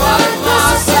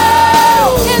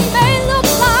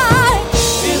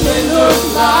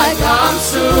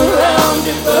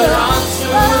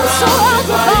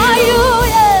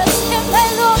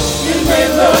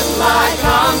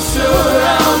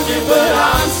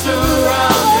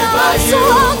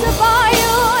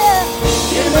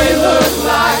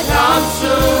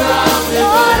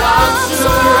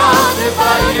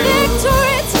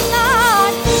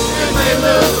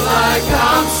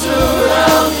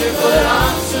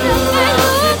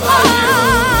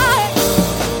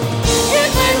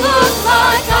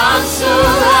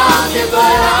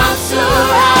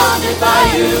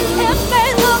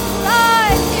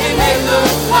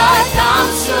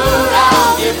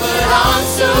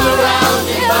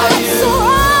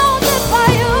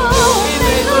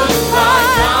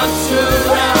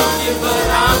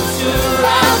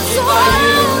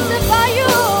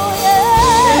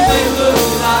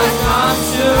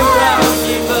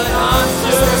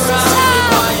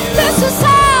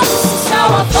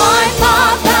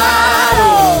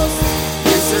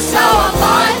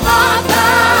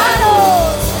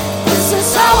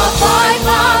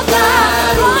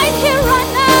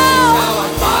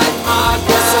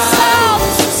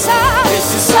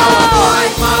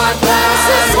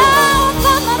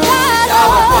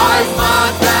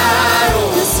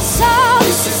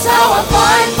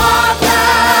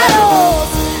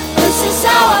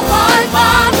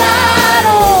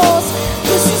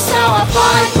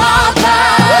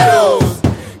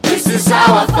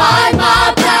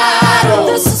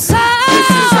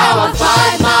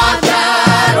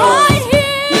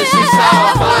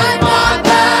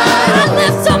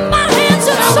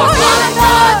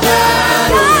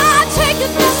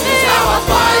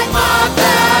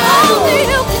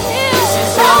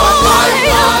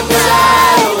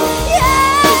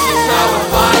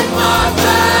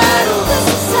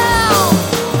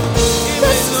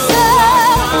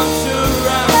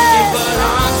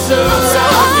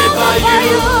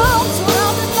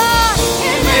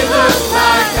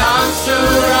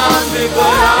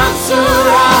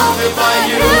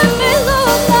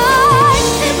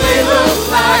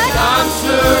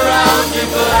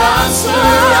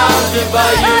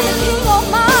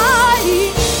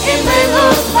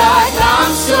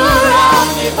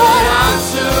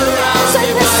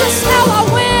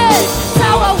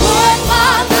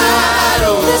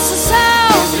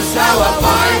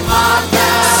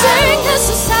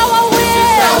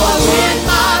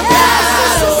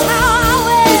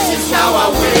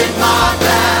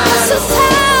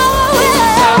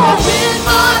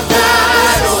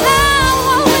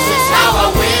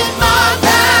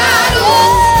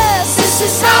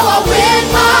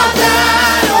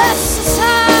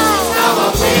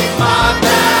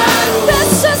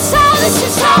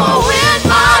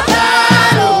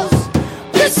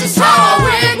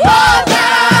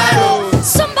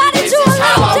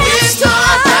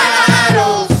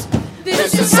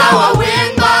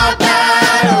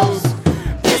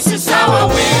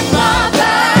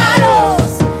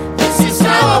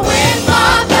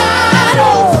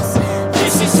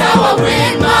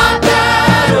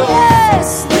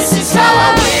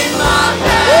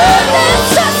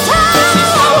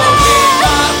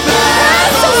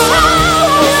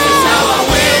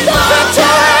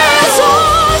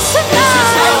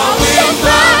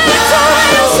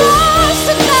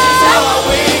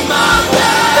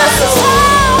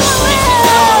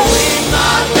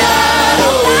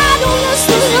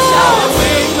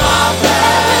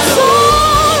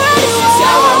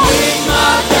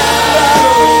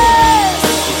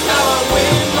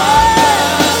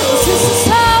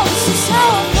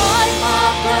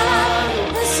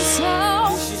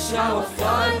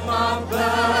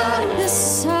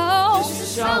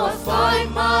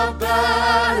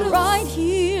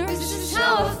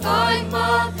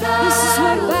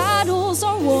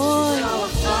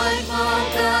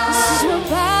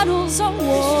battles I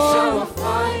won.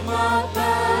 fight my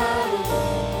battles.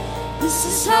 This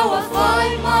is how I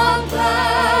fight my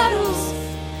battles.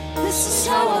 This is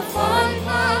how I fight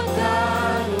my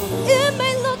battles. It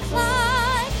may look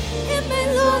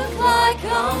like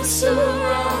I'm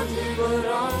surrounded, But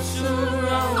I'm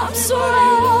surrounded. I'm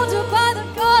surrounded by the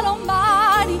God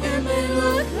Almighty. It may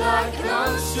look like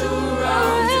I'm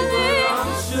surrounded, but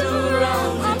I'm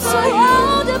surrounded. I'm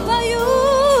surrounded by you.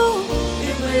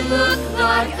 It may look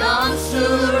like I'm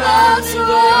surrounded,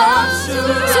 but I'm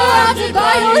Surrounded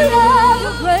by your love,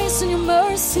 your grace, and your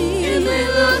mercy. It may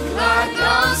look like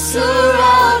I'm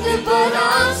surrounded, but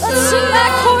I'm Let's sing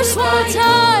that chorus one more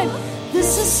time.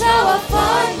 This is how I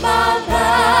fight my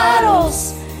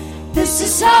battles. This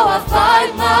is how I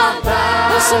fight my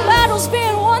battles. There's some battles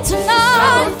being won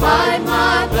tonight. fight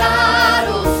my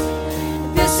battles.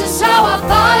 This is how I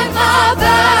fight my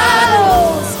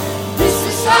battles. This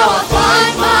is how I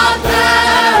fight my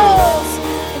battles.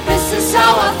 This is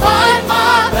how I fight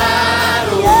my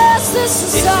battles. Yes, this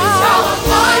is how I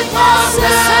fight my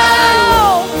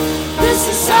battles. This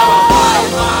is how I fight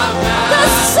my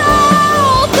battles.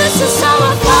 This is how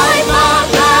I fight my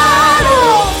battles.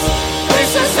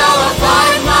 This is how I fight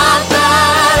my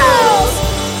battles.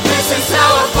 This is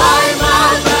how I fight my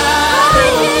battles.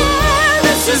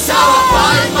 This is how I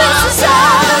fight my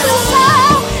battles.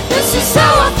 This is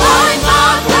how I fight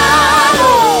my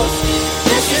battles.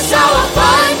 This is how I fight my battles. This is how I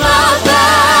fight my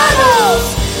battles.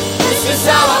 This is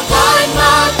how I fight my battles. This is how I fight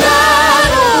my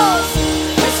battles.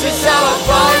 This is how I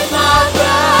fight my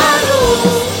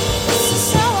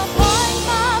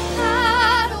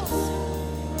battles.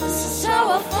 This is how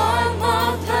I fight my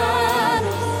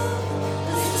battles.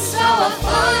 This is how I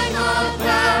fight my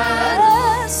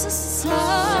battles. This is how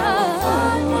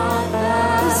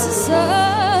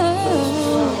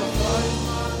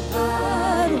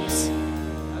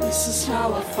This is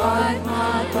how I fight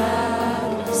my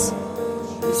battles.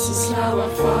 This is how I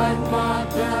fight my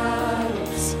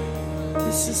battles.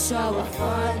 This is how I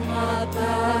fight my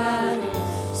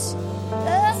battles.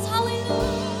 Yes,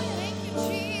 hallelujah. Thank you,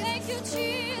 Jesus. Thank you,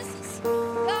 Jesus.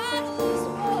 God who's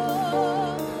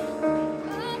won.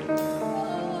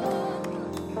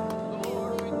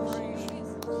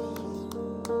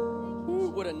 Ooh,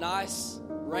 what a nice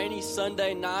rainy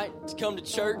Sunday night to come to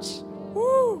church.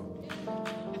 Woo!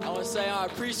 I want to say I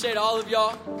appreciate all of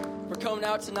y'all for coming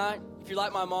out tonight. If you're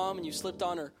like my mom and you slipped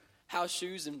on her house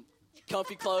shoes and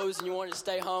comfy clothes and you wanted to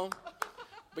stay home,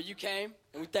 but you came,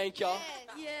 and we thank y'all.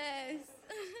 Yes.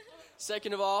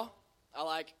 Second of all, I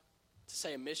like to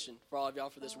say a mission for all of y'all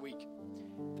for this week.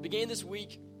 At the beginning of this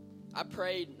week, I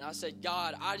prayed and I said,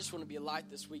 God, I just want to be a light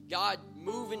this week. God,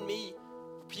 move in me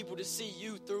for people to see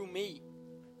you through me.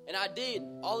 And I did.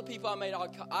 All the people I made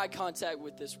eye contact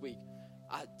with this week,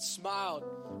 I smiled.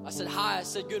 I said hi. I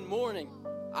said good morning.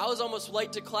 I was almost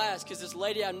late to class because this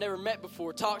lady I've never met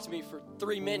before talked to me for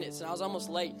 3 minutes, and I was almost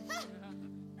late.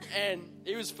 And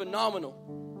it was phenomenal.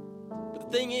 But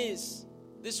the thing is,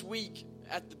 this week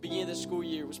at the beginning of the school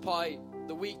year was probably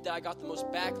the week that I got the most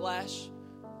backlash,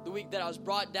 the week that I was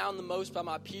brought down the most by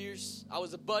my peers. I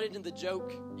was butted into the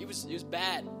joke. It was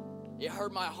bad. It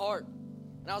hurt my heart.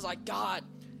 And I was like, God,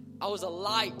 I was a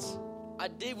light. I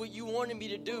did what you wanted me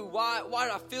to do. Why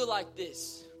did I feel like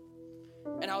this?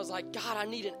 And I was like, God, I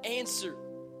need an answer.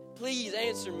 Please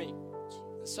answer me.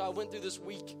 And so I went through this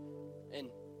week, and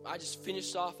I just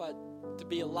finished off to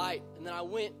be a light. And then I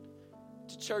went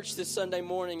to church this Sunday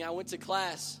morning. I went to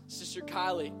class, Sister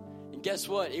Kylie. And guess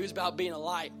what? It was about being a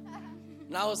light.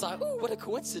 And I was like, ooh, what a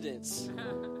coincidence.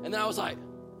 And then I was like,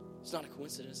 it's not a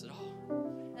coincidence at all.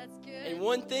 That's good. And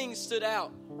one thing stood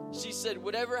out. She said,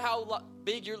 whatever how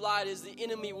big your light is, the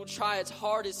enemy will try its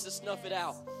hardest to snuff it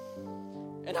out.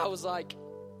 And I was like,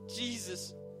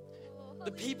 Jesus,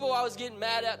 the people I was getting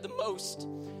mad at the most,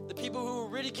 the people who were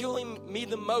ridiculing me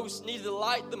the most, needed the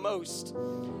light the most.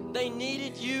 They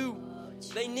needed you.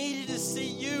 They needed to see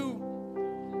you.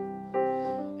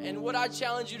 And what I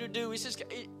challenge you to do is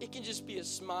it can just be a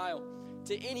smile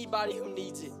to anybody who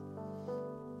needs it.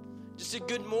 Just a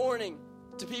good morning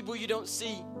to people you don't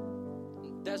see.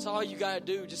 That's all you got to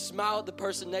do. Just smile at the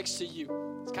person next to you.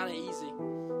 It's kind of easy.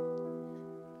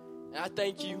 And I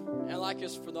thank you, and I'd like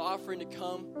us for the offering to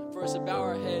come, and for us to bow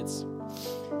our heads.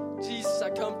 Jesus, I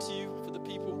come to you for the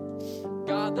people.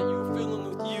 God, that you will fill them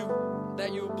with you,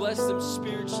 that you will bless them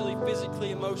spiritually,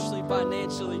 physically, emotionally,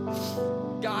 financially.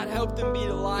 God, help them be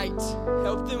the light.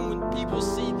 Help them when people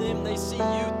see them, they see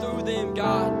you through them,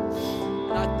 God.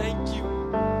 And I thank you.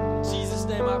 In Jesus'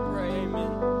 name I pray,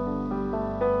 amen.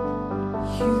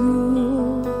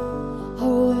 You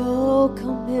are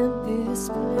welcome in this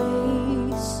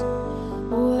place.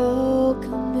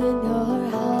 Welcome in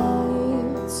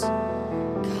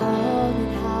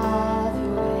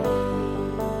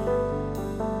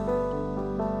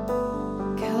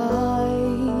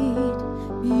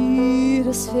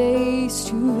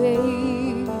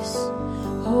blaze,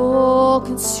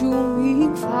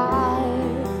 all-consuming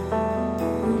fire,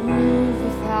 move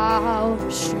without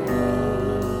restraint.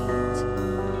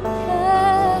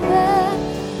 Heaven,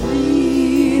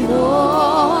 breathe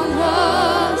on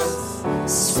us,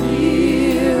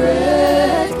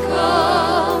 Spirit,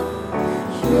 come.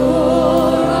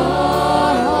 You're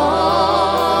our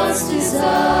heart's desire.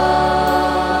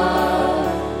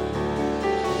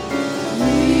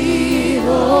 Breathe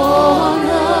on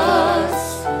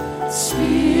us,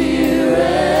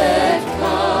 Spirit,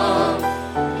 come.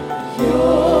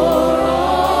 You're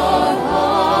our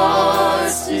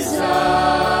heart's desire.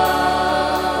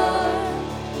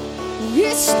 We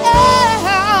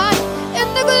stand in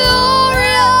the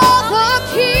glory of the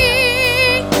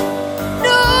King,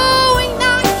 knowing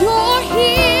that you're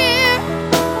here.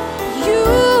 You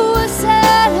have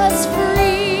set us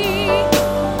free.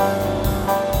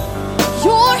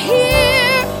 You're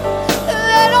here.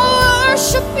 Let our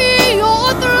worship be your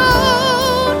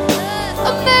throne.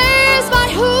 Amazed by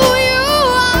who you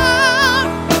are,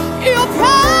 your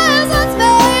presence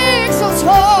makes us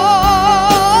whole.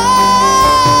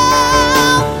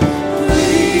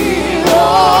 Breathe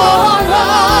on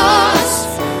us,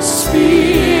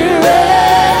 Spirit,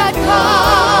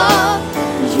 come.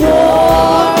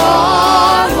 You're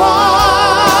our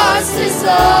heart's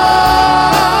desire.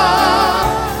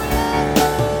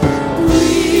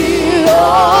 Breathe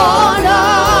on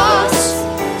us,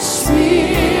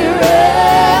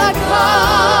 Spirit,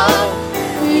 come.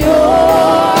 You're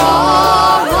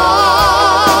our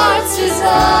heart's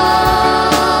desire.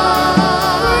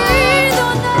 Breathe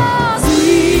on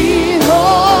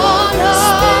us,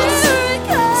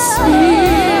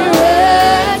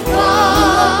 Spirit,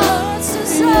 come.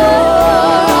 You're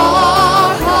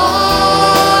our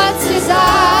heart's desire.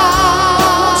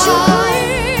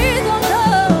 Breathe on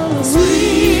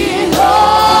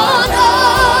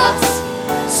us,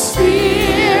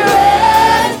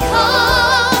 Spirit,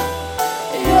 come.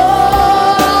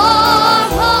 You're our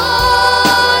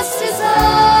heart's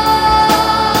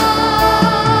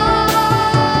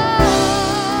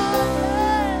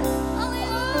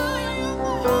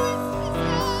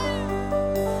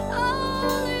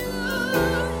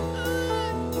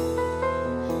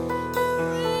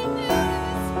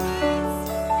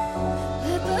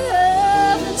Let the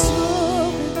heavens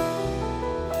open,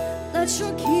 let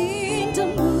your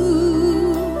kingdom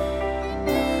move.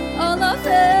 All our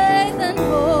faith and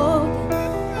hope,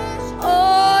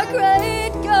 our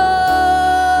great God.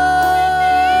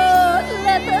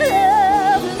 Let the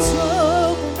heavens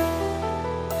open,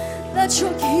 let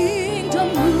your kingdom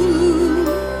move.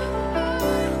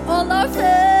 All our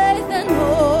faith and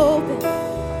hope,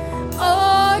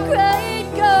 our great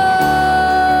God.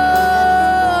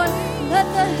 Let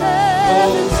the Oh,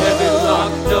 heavens heaven open,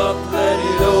 locked up, let it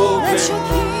let open. your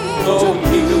No kingdom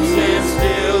kingdom move. stand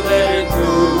still, let it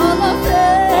move. All our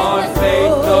faith, Our and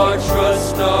faith, hope, our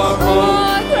trust, our hope.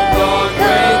 our great Our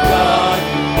great God,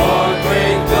 our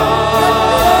great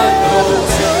God. No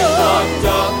heaven locked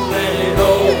up, let it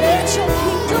open. Let your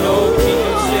kingdom No move.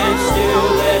 kingdom stand still,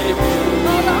 let it move.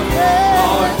 All our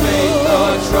Our faith,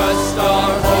 our trust,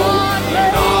 our hope in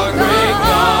our great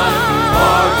God,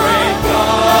 our great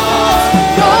God.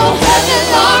 No heaven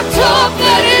locked up,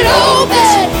 let it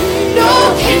open. No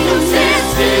kingdom stand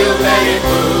still,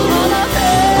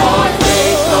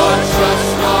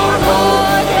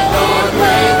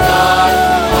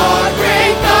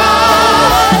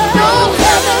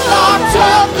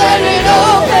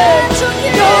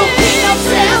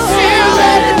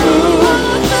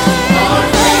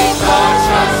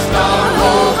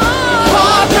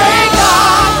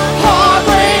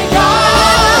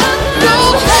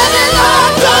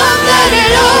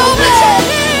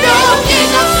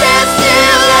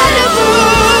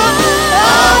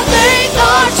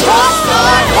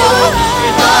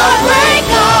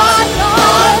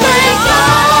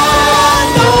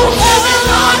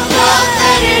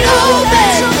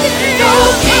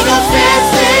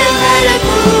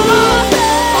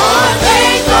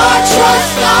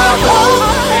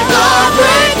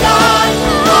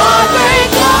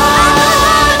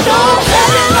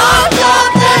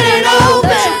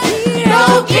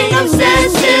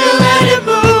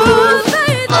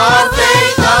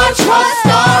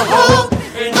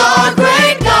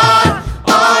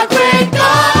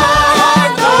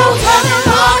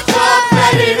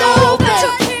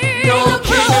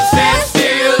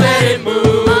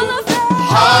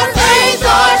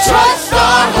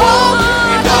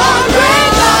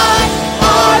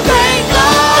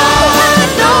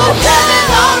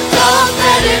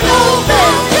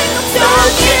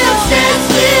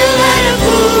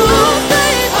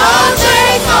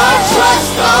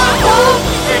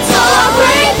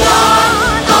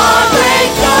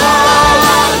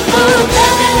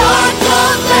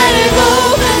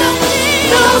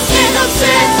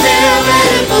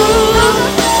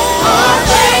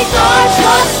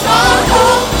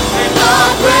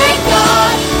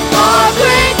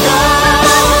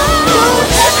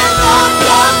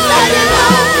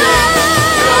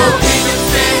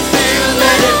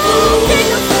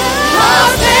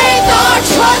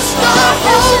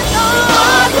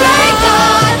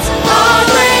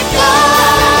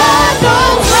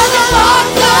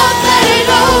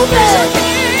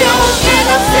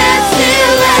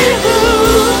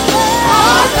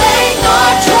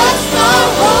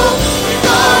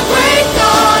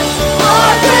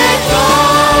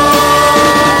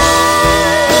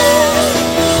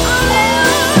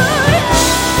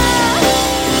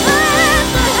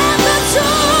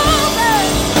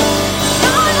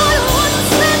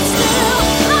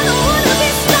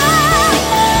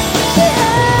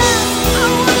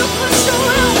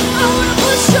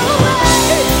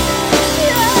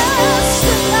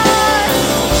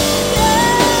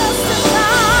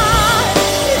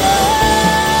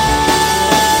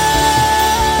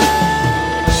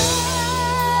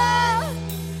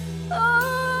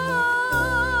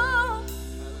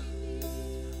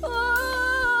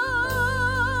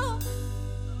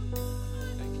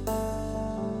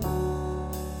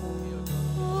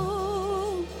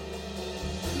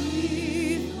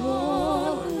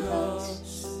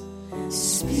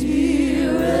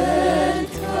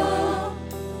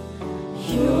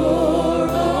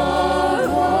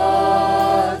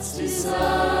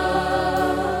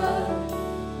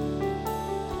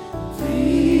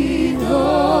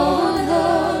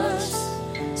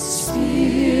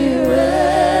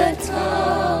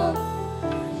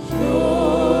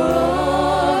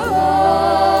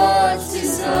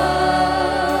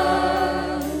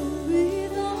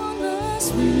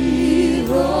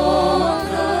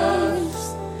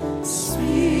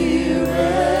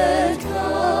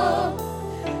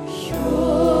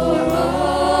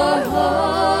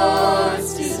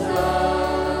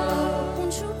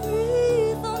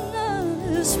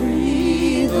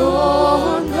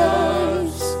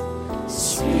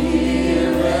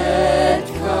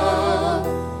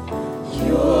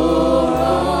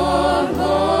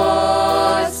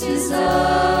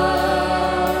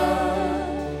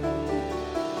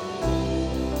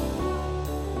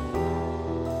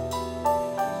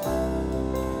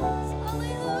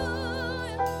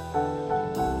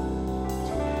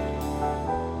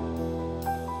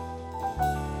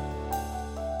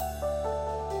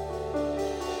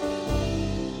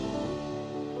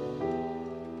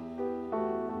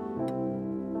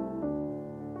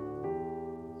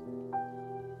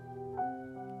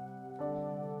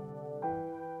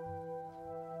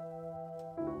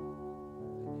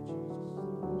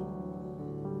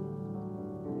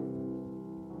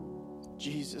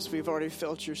 Jesus, we've already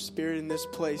felt your spirit in this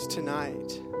place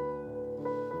tonight.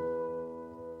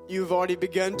 You've already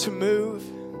begun to move.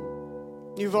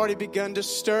 You've already begun to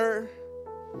stir.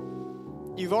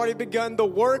 You've already begun the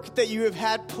work that you have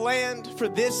had planned for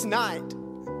this night.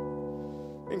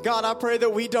 And God, I pray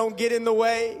that we don't get in the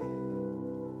way.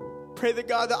 Pray that,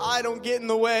 God, that I don't get in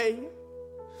the way.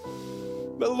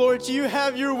 But Lord, you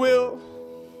have your will.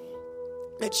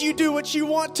 That you do what you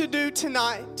want to do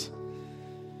tonight.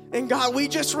 And God, we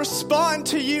just respond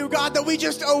to you, God, that we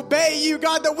just obey you,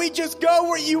 God, that we just go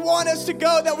where you want us to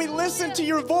go, that we listen to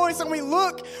your voice and we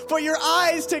look for your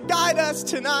eyes to guide us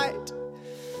tonight.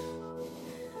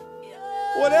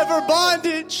 Whatever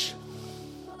bondage,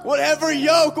 whatever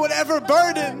yoke, whatever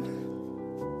burden,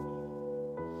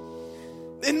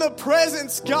 in the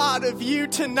presence, God, of you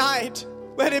tonight,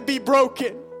 let it be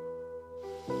broken.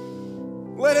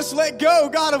 Let us let go,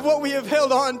 God, of what we have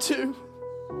held on to.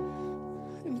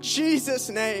 In Jesus'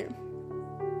 name.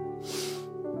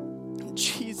 In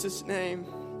Jesus' name.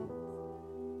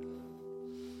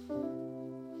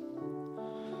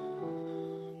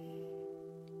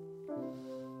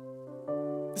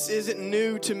 This isn't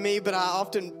new to me, but I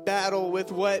often battle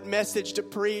with what message to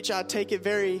preach. I take it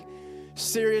very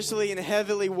seriously and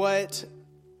heavily what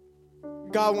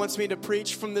God wants me to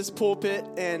preach from this pulpit,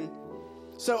 and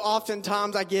so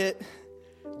oftentimes I get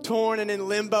torn and in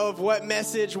limbo of what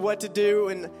message, what to do,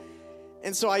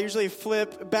 and so I usually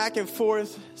flip back and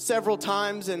forth several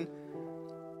times, and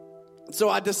so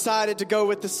I decided to go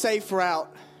with the safe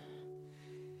route.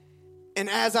 And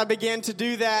as I began to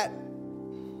do that,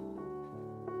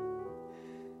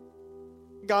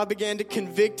 God began to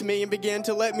convict me and began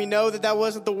to let me know that that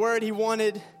wasn't the word he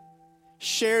wanted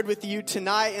shared with you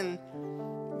tonight. And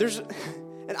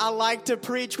I like to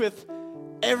preach with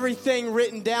everything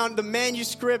written down, the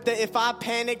manuscript, that if I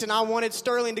panicked and I wanted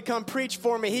Sterling to come preach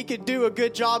for me, he could do a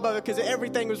good job of it because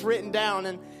everything was written down.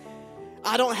 And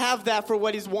I don't have that for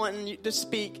what he's wanting to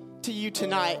speak to you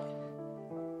tonight.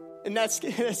 And that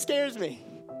scares me.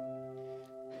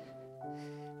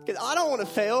 Because I don't want to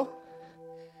fail.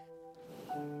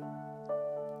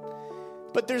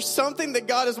 But there's something that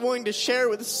God is willing to share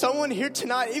with someone here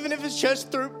tonight, even if it's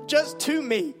just to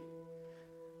me.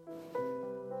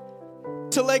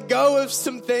 To let go of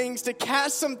some things, to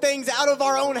cast some things out of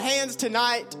our own hands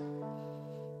tonight.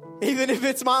 Even if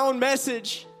it's my own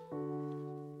message.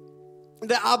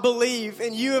 That I believe,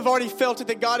 and you have already felt it,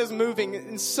 that God is moving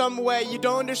in some way. You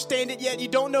don't understand it yet. You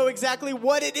don't know exactly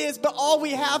what it is, but all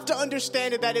we have to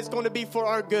understand is that it's going to be for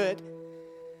our good.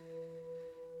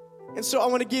 And so I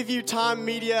want to give you time,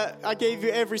 media. I gave you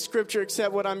every scripture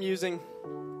except what I'm using.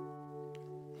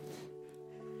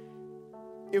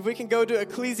 If we can go to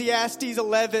Ecclesiastes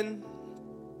 11,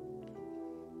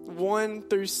 1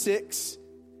 through 6.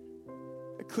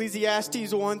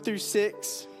 Ecclesiastes 1 through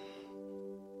 6.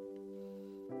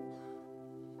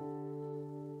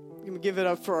 I'm going to give it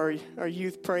up for our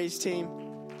youth praise team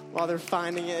while they're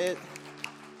finding it.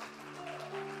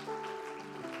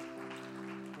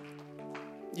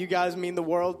 You guys mean the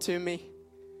world to me,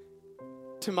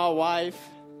 to my wife.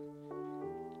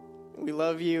 We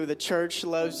love you. The church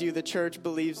loves you. The church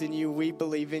believes in you. We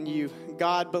believe in you.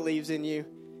 God believes in you.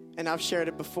 And I've shared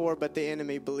it before, but the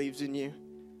enemy believes in you.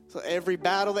 So every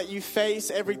battle that you face,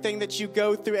 everything that you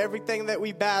go through, everything that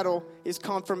we battle is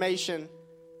confirmation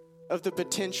of the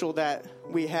potential that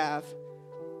we have.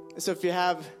 And so if you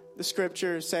have the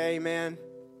scripture, say amen.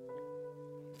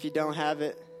 If you don't have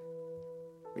it,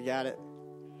 we got it.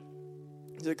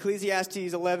 It's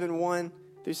Ecclesiastes 11, 1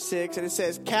 through 6. And it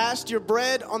says, "Cast your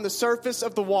bread on the surface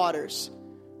of the waters,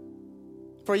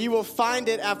 for you will find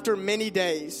it after many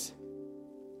days.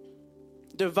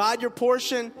 Divide your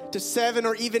portion to 7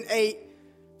 or even 8,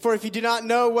 for if you do not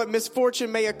know what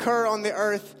misfortune may occur on the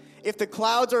earth, if the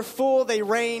clouds are full, they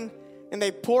rain, and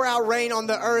they pour out rain on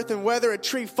the earth, and whether a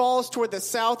tree falls toward the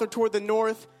south or toward the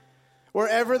north,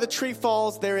 wherever the tree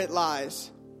falls, there it lies.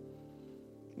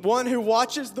 One who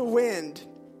watches the wind,"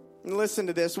 and listen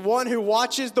to this, "one who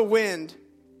watches the wind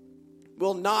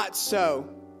will not sow,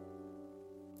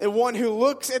 and one who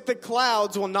looks at the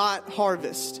clouds will not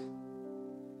harvest.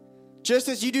 Just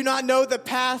as you do not know the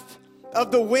path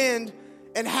of the wind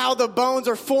and how the bones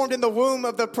are formed in the womb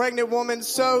of the pregnant woman,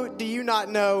 so do you not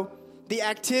know the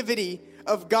activity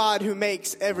of God who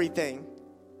makes everything.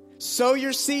 Sow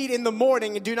your seed in the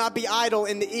morning and do not be idle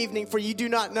in the evening, for you do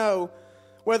not know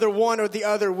whether one or the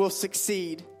other will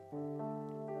succeed,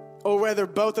 or whether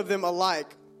both of them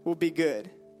alike will be good."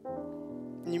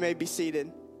 And you may be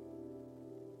seated.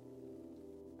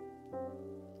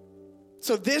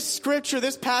 So this scripture,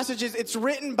 this passage, it's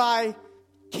written by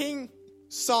King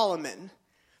Solomon.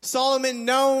 Solomon,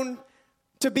 known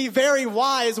to be very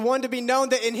wise, one to be known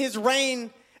that in his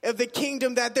reign of the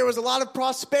kingdom that there was a lot of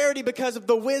prosperity because of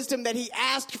the wisdom that he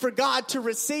asked for God to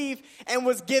receive and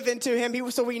was given to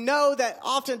him. So we know that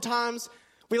oftentimes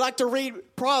we like to read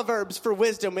Proverbs for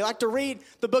wisdom. We like to read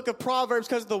the book of Proverbs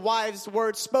because of the wise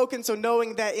words spoken. So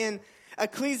knowing that in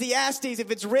Ecclesiastes,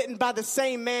 if it's written by the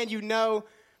same man, you know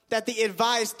that the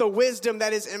advice, the wisdom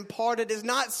that is imparted is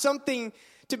not something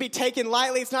to be taken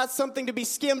lightly. It's not something to be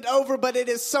skimmed over, but it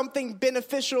is something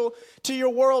beneficial to your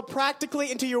world practically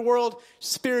and to your world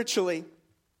spiritually.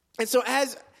 And so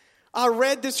as I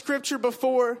read the scripture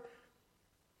before,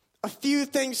 a few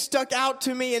things stuck out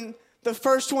to me. And the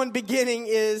first one beginning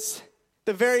is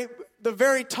the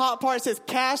very top part. It says,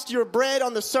 cast your bread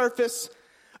on the surface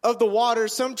of the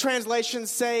waters. Some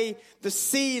translations say the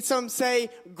seed, some say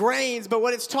grains, but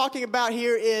what it's talking about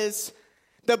here is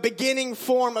the beginning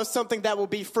form of something that will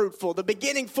be fruitful, the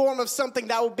beginning form of something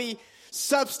that will be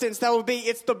substance,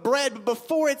 it's the bread, but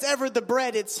before it's ever the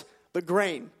bread, it's the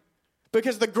grain.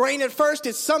 Because the grain at first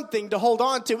is something to hold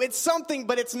on to. It's something,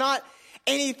 but it's not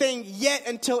anything yet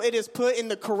until it is put in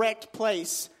the correct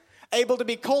place, able to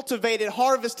be cultivated,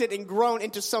 harvested, and grown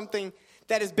into something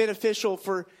that is beneficial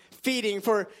for feeding,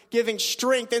 for giving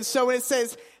strength. And so when it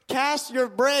says, cast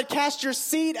your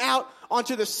seed out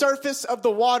onto the surface of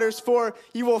the waters, for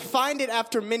you will find it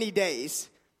after many days.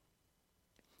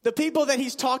 The people that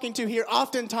he's talking to here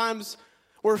oftentimes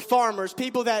were farmers,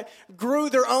 people that grew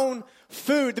their own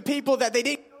food, the people that they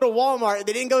didn't go to Walmart,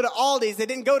 they didn't go to Aldi's, they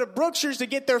didn't go to Brookshire's to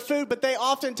get their food, but they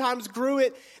oftentimes grew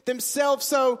it themselves.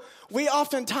 So we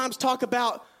oftentimes talk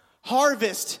about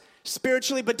harvest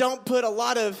spiritually, but don't put a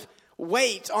lot of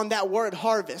weight on that word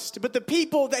harvest. But the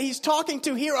people that he's talking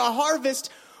to here, a harvest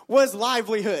was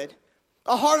livelihood.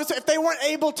 A harvest, if they weren't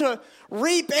able to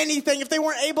reap anything, if they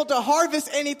weren't able to harvest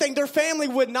anything, their family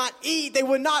would not eat, they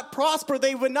would not prosper,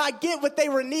 they would not get what they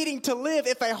were needing to live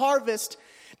if a harvest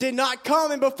did not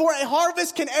come. And before a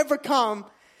harvest can ever come,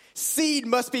 seed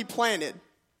must be planted.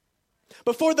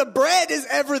 Before the bread is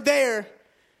ever there,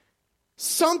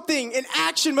 something, an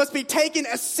action must be taken,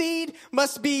 a seed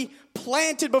must be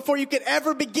planted before you could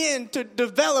ever begin to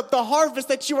develop the harvest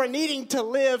that you are needing to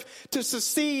live, to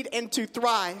succeed, and to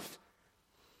thrive.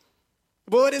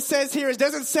 But what it says here is, it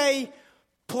doesn't say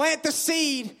plant the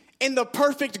seed in the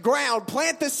perfect ground,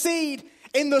 plant the seed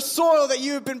in the soil that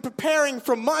you have been preparing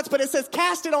for months, but it says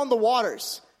cast it on the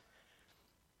waters.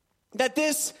 That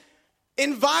this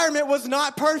environment was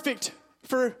not perfect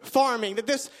for farming, that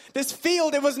this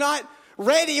field, it was not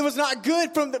ready, it was not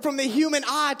good from the human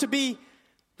eye to be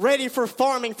ready for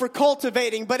farming, for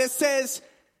cultivating, but it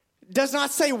does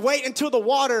not say wait until the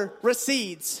water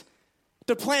recedes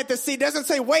to plant the seed. It doesn't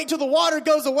say wait till the water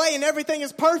goes away and everything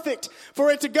is perfect for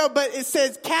it to go, but it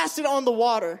says cast it on the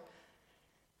water.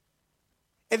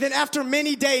 And then after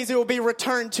many days, it will be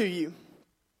returned to you.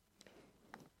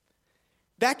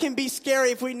 That can be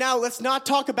scary let's not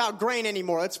talk about grain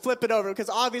anymore. Let's flip it over, because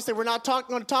obviously we're not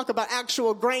going to talk about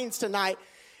actual grains tonight.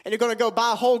 And you're going to go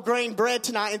buy whole grain bread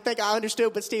tonight and think I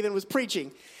understood what Stephen was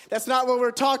preaching. That's not what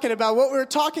we're talking about. What we're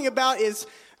talking about is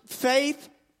faith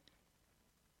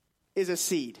is a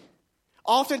seed.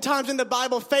 Oftentimes in the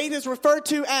Bible, faith is referred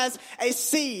to as a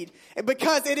seed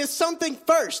because it is something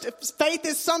first. If faith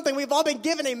is something, we've all been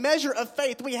given a measure of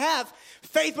faith. We have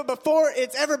faith, but before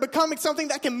it's ever becoming something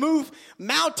that can move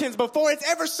mountains, before it's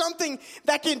ever something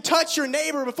that can touch your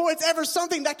neighbor, before it's ever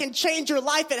something that can change your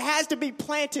life, it has to be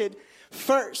planted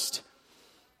first.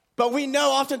 But we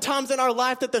know oftentimes in our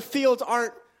life that the fields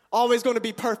aren't always going to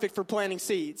be perfect for planting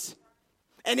seeds.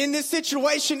 And in this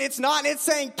situation, it's not. It's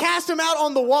saying cast them out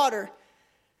on the water,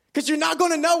 because you're not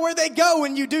going to know where they go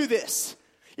when you do this.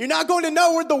 You're not going to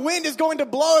know where the wind is going to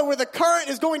blow or where the current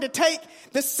is going to take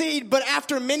the seed, but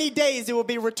after many days it will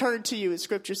be returned to you, as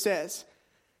Scripture says.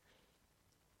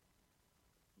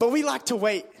 But we like to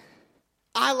wait.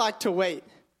 I like to wait.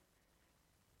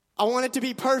 I want it to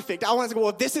be perfect. I want to go,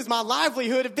 well, if this is my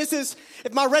livelihood,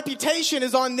 if my reputation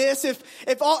is on this,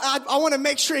 I want to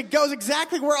make sure it goes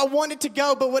exactly where I want it to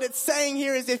go. But what it's saying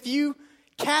here is if you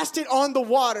cast it on the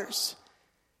waters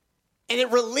and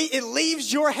it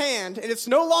leaves your hand and it's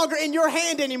no longer in your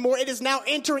hand anymore, it is now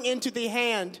entering into the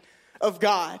hand of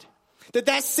God.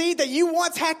 That seed that you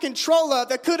once had control of,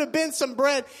 that could have been some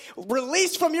bread,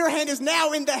 released from your hand, is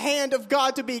now in the hand of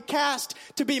God to be cast,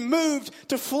 to be moved,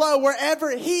 to flow wherever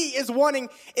He is wanting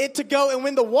it to go. And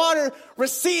when the water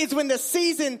recedes, when the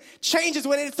season changes,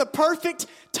 when it's the perfect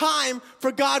time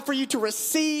for God for you to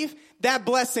receive that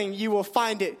blessing, you will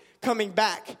find it coming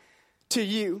back to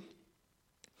you.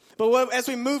 But as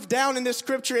we move down in this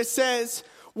scripture, it says,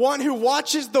 one who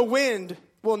watches the wind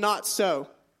will not sow.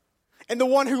 And the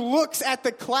one who looks at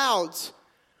the clouds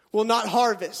will not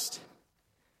harvest.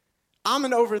 I'm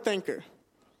an overthinker.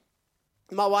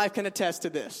 My wife can attest to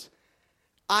this.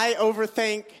 I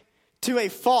overthink to a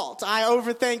fault. I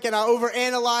overthink and I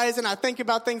overanalyze and I think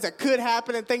about things that could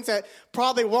happen and things that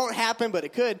probably won't happen, but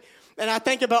it could. And I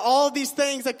think about all of these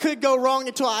things that could go wrong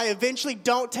until I eventually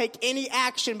don't take any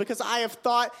action because I have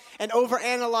thought and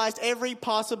overanalyzed every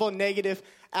possible negative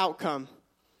outcome.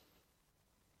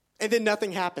 And then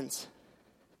nothing happens.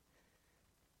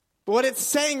 But what it's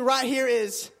saying right here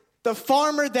is the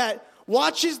farmer that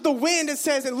watches the wind and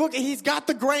says, and look, he's got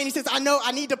the grain. He says, I know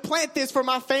I need to plant this for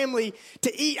my family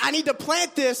to eat. I need to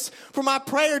plant this for my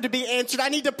prayer to be answered. I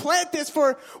need to plant this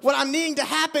for what I'm needing to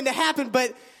happen.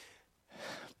 But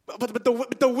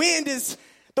the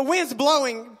wind's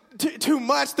blowing too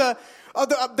much.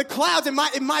 The clouds, it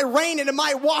might rain and it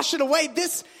might wash it away.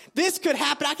 This could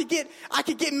happen. I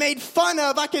could get made fun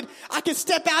of. I could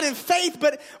step out in faith,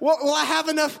 but will I have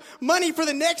enough money for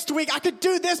the next week? I could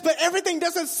do this, but everything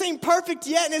doesn't seem perfect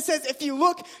yet. And it says, if you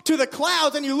look to the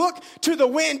clouds and you look to the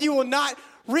wind, you will not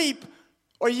reap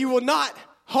or you will not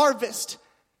harvest.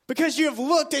 Because you have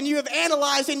looked and you have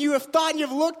analyzed and you have thought and you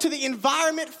have looked to the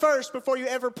environment first before you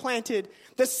ever planted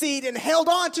the seed and held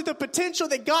on to the potential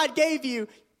that God gave you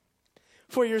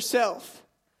for yourself.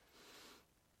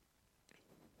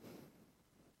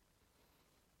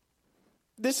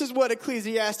 This is what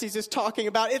Ecclesiastes is talking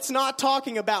about. It's not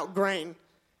talking about grain.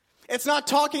 It's not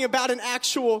talking about an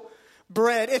actual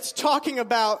bread. It's talking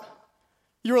about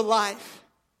your life.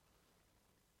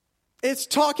 It's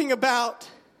talking about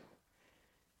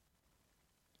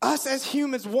us as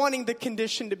humans wanting the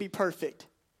condition to be perfect.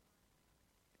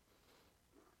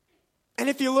 And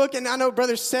if you look, and I know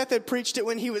Brother Seth had preached it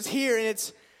when he was here,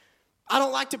 and I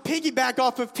don't like to piggyback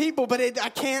off of people, but I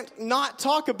can't not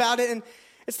talk about it. And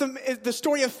it's the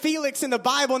story of Felix in the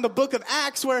Bible in the book of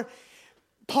Acts where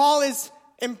Paul is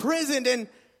imprisoned, and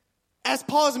as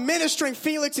Paul is ministering,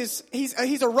 Felix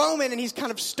he's a Roman and he's kind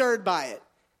of stirred by it.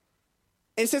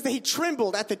 And it says that he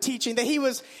trembled at the teaching, that he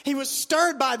was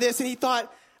stirred by this, and he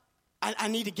thought, I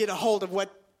need to get a hold of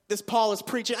what this Paul is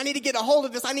preaching. I need to get a hold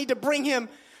of this. I need to bring him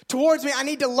towards me. I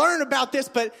need to learn about this,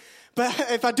 but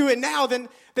if I do it now, then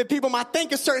people might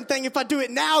think a certain thing. If I do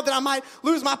it now, then I might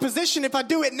lose my position. If I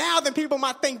do it now, then people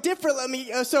might think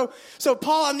differently. So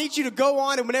Paul, I need you to go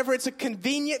on, and whenever it's a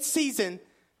convenient season,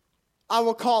 I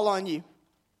will call on you.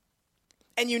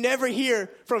 And you never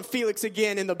hear from Felix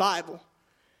again in the Bible.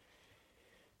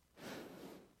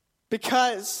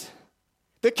 Because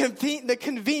the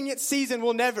convenient season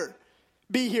will never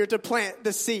be here to plant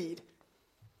the seed.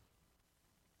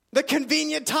 The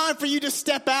convenient time for you to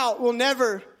step out will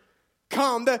never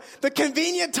come. The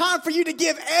convenient time for you to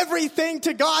give everything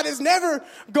to God is never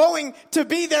going to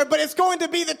be there, but it's going to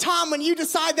be the time when you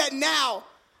decide that now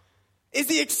is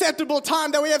the acceptable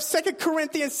time. That we have 2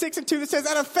 Corinthians 6:2 that says,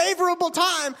 at a favorable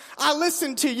time I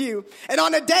listened to you, and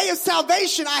on a day of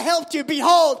salvation I helped you.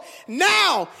 Behold,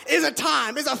 now is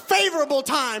a favorable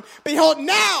time. Behold,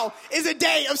 now is a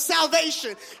day of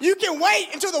salvation. You can wait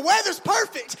until the weather's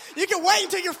perfect. You can wait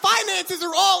until your finances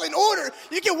are all in order.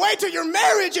 You can wait till your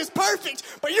marriage is perfect,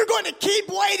 but you're going to keep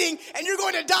waiting, and you're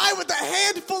going to die with a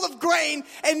handful of grain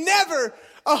and never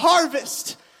a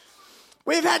harvest.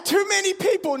 We've had too many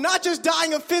people not just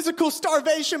dying of physical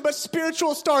starvation, but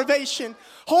spiritual starvation,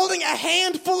 holding a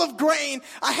handful of grain,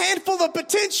 a handful of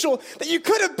potential that you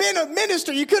could have been a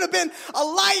minister, you could have been a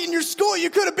light in your school, you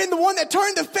could have been the one that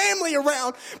turned the family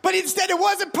around, but instead it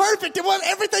wasn't perfect,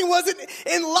 everything wasn't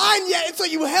in line yet, and so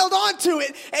you held on to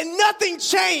it, and nothing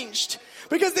changed,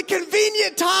 because the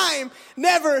convenient time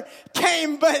never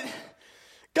came. But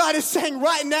God is saying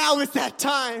right now is that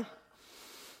time.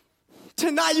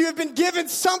 Tonight you have been given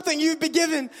something. You've been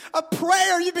given a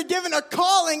prayer. You've been given a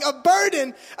calling, a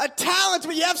burden, a talent.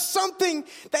 But you have something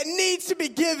that needs to be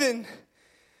given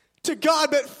to God.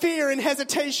 But fear and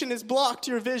hesitation has blocked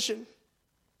your vision.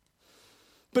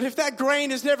 But if that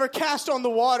grain is never cast on the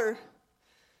water,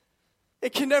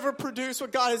 it can never produce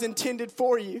what God has intended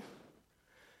for you.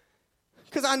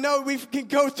 Because I know we can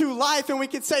go through life and we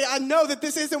can say, I know that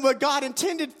this isn't what God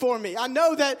intended for me. I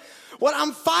know that what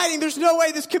I'm fighting, there's no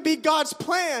way this could be God's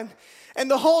plan. And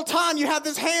the whole time you have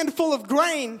this handful of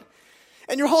grain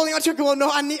and you're holding on to it, well, no,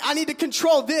 I need to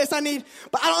control this.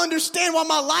 But I don't understand why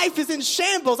my life is in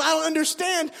shambles. I don't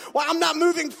understand why I'm not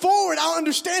moving forward. I don't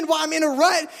understand why I'm in a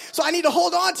rut. So I need to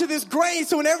hold on to this grain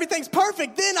so when everything's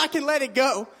perfect, then I can let it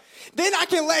go. Then I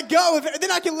can let go.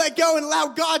 Then I can let go and allow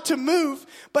God to move.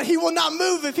 But he will not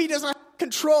move if he doesn't have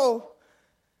control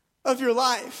of your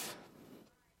life.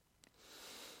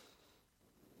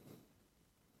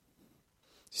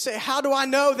 say, how do I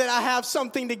know that I have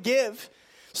something to give,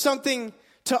 something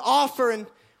to offer? And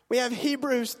we have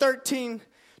Hebrews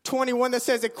 13:21 that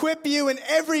says, equip you in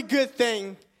every good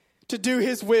thing to do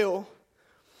his will,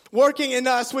 working in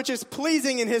us, which is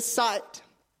pleasing in his sight.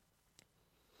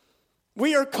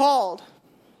 We are called.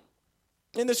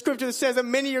 In the scripture it says that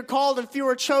many are called and few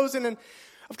are chosen. And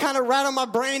I've kind of rattled my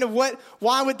brain of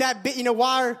why would that be?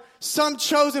 Why are some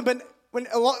chosen, but when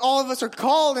all of us are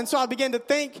called? And so I began to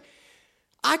think,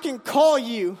 I can call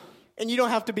you and you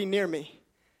don't have to be near me.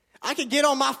 I could get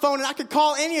on my phone and I could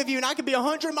call any of you and I could be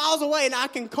 100 miles away and I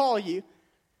can call you.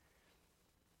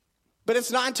 But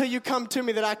it's not until you come to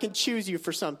me that I can choose you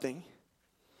for something.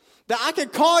 That I can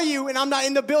call you and I'm not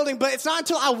in the building, but it's not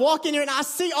until I walk in here and I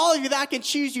see all of you that I can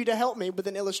choose you to help me with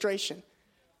an illustration.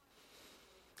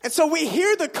 And so we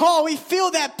hear the call, we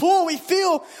feel that pull, we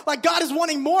feel like God is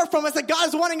wanting more from us, that God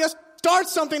is wanting us to start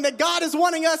something, that God is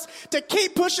wanting us to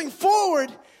keep pushing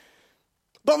forward.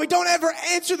 But we don't ever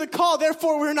answer the call,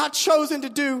 therefore we're not chosen to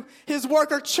do his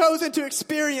work or chosen to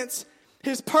experience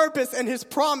his purpose and his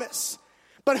promise.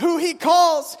 But who he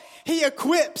calls, he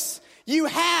equips. You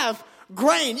have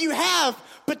grain, you have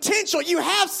potential, you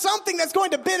have something that's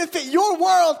going to benefit your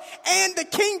world and the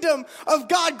kingdom of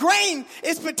God. Grain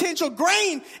is potential.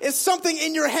 Grain is something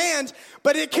in your hand,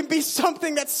 but it can be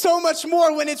something that's so much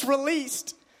more when it's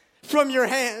released from your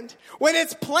hand. When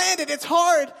it's planted, it's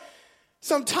hard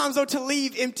sometimes, though, to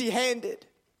leave empty-handed.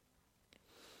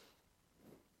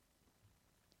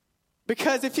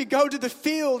 Because if you go to the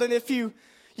field and if you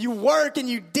work and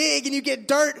you dig and you get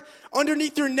dirt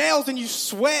underneath your nails and you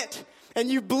sweat and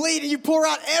you bleed and you pour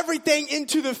out everything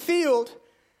into the field,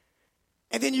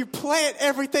 and then you plant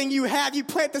everything you have, you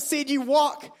plant the seed, you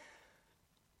walk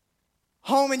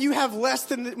home and you have less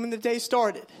than when the day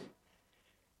started.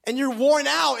 And you're worn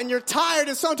out and you're tired,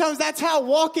 and sometimes that's how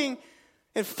walking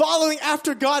and following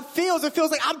after God feels. It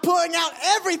feels like I'm pulling out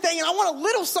everything and I want a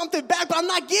little something back, but I'm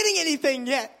not getting anything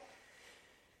yet.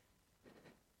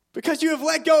 Because you have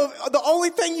let go of the only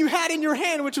thing you had in your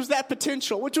hand, which was that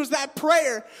potential, which was that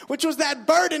prayer, which was that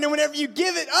burden. And whenever you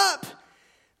give it up,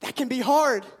 that can be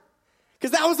hard.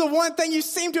 Because that was the one thing you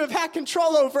seem to have had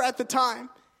control over at the time.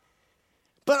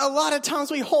 But a lot of times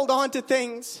we hold on to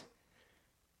things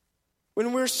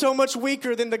when we're so much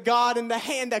weaker than the God and the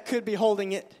hand that could be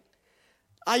holding it.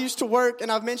 I used to work, and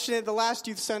I've mentioned it the last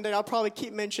Youth Sunday, I'll probably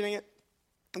keep mentioning it,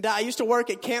 that I used to work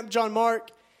at Camp John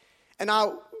Mark, and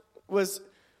I was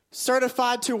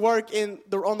certified to work on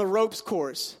the ropes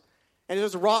course. And it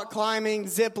was rock climbing,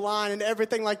 zip line, and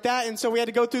everything like that. And so we had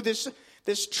to go through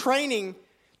this training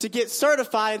to get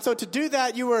certified. And so to do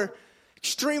that, you were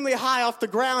extremely high off the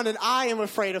ground, and I am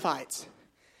afraid of heights.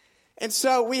 And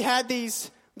so we had these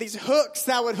hooks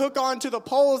that would hook onto the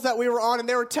poles that we were on, and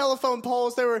they were telephone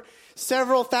poles. They were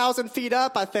several thousand feet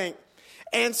up, I think.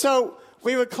 And so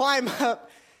we would climb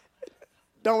up.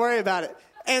 Don't worry about it.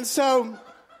 And so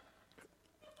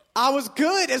I was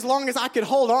good as long as I could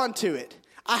hold on to it.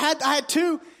 I had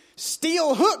two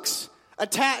steel hooks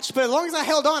attached, but as long as I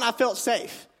held on, I felt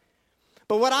safe.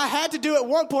 But what I had to do at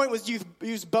one point was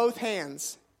use both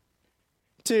hands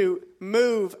to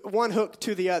move one hook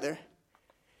to the other.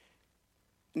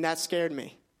 And that scared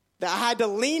me. That I had to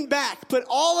lean back, put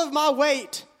all of my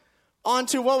weight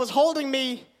onto what was holding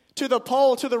me to the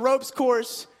pole, to the ropes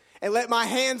course, and let my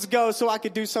hands go so I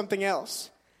could do something else.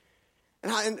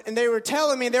 And they were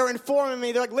telling me, they were informing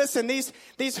me, they're like, listen, these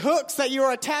hooks that you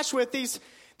are attached with, these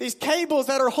cables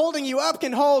that are holding you up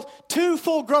can hold 2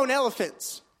 full-grown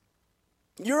elephants.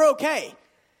 You're okay.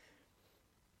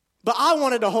 But I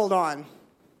wanted to hold on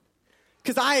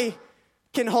because I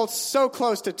can hold so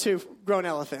close to 2 grown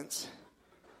elephants.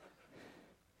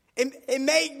 It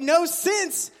made no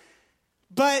sense,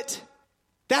 but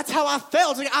that's how I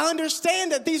felt. Like, I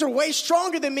understand that these are way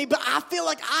stronger than me, but I feel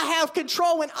like I have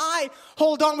control when I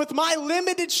hold on. With my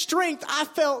limited strength, I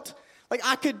felt like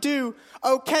I could do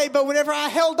okay. But whenever I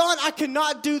held on, I could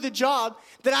not do the job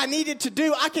that I needed to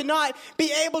do. I could not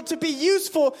be able to be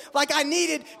useful like I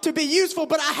needed to be useful.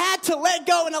 But I had to let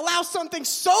go and allow something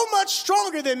so much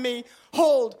stronger than me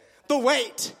hold the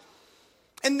weight.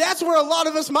 And that's where a lot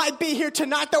of us might be here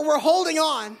tonight, that we're holding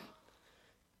on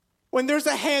when there's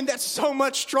a hand that's so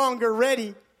much stronger,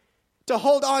 ready to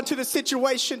hold on to the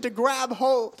situation, to grab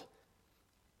hold.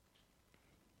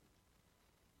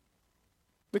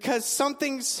 Because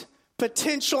something's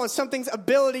potential and something's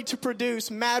ability to produce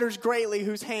matters greatly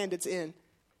whose hand it's in.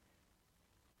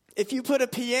 If you put a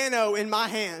piano in my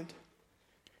hand,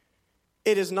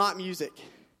 it is not music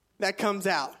that comes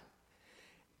out.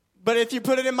 But if you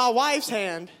put it in my wife's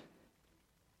hand,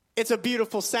 it's a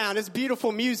beautiful sound. It's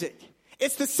beautiful music.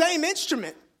 It's the same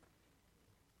instrument.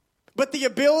 But the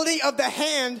ability of the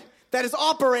hand that is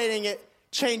operating it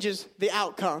changes the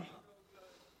outcome.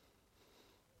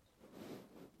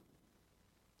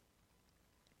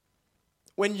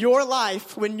 When your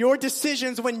life, when your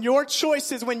decisions, when your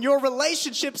choices, when your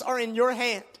relationships are in your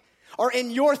hand, or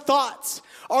in your thoughts,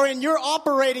 or in your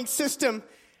operating system,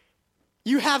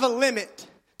 you have a limit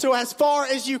to as far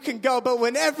as you can go. But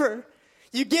whenever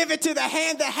you give it to the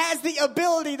hand that has the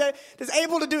ability, that is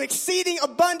able to do exceeding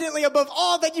abundantly above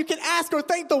all that you can ask or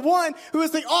think, the one who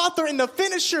is the author and the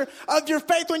finisher of your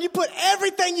faith, when you put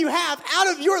everything you have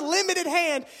out of your limited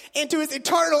hand into his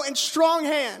eternal and strong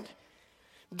hand,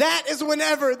 that is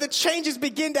whenever the changes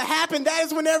begin to happen. That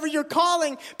is whenever your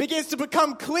calling begins to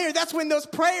become clear. That's when those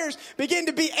prayers begin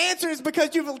to be answers,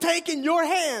 because you've taken your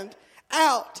hand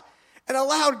out and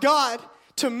allowed God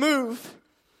to move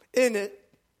in it.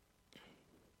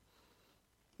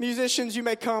 Musicians, you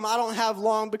may come. I don't have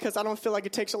long because I don't feel like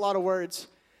it takes a lot of words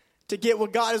to get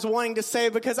what God is wanting to say,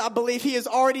 because I believe he has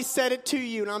already said it to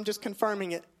you and I'm just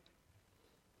confirming it.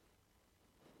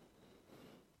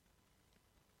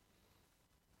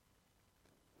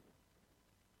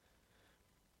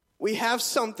 We have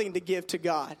something to give to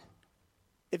God.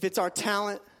 If it's our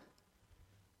talent,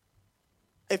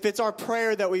 if it's our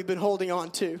prayer that we've been holding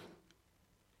on to,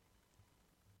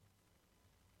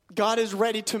 God is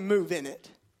ready to move in it.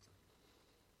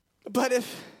 But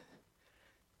if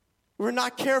we're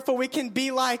not careful, we can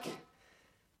be like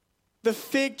the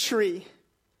fig tree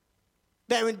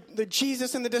that when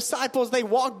Jesus and the disciples, they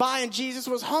walked by and Jesus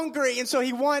was hungry. And so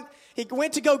he went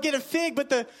to go get a fig, but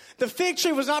the fig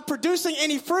tree was not producing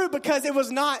any fruit because it was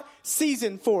not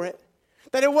seasoned for it.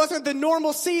 That it wasn't the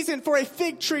normal season for a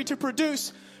fig tree to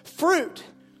produce fruit.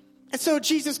 And so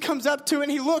Jesus comes up to it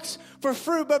and he looks for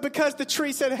fruit, but because the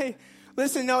tree said, hey,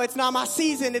 listen, no, it's not my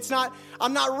season.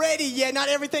 I'm not ready yet. Not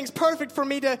everything's perfect for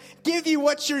me to give you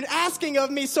what you're asking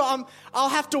of me. So I'll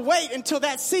have to wait until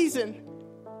that season.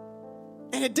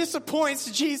 And it disappoints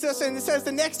Jesus. And it says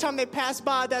the next time they pass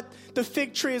by that the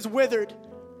fig tree is withered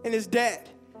and is dead.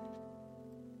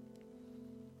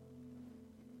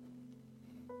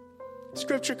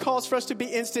 Scripture calls for us to be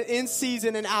instant in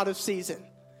season and out of season.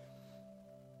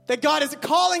 That God is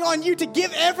calling on you to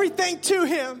give everything to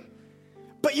him.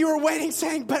 But you are waiting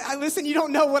saying, but listen, you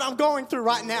don't know what I'm going through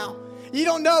right now. You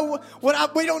don't know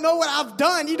we don't know what I've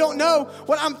done. You don't know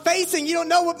what I'm facing. You don't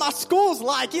know what my school's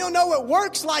like. You don't know what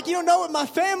work's like. You don't know what my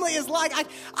family is like.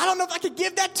 I don't know if I could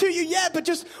give that to you yet, but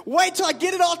just wait till I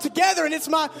get it all together and it's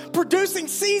my producing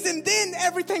season. Then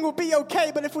everything will be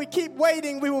okay. But if we keep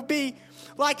waiting, we will be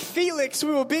like Felix.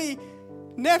 We will be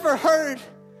never heard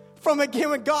from again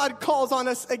when God calls on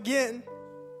us again.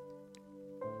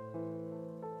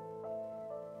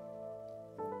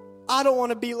 I don't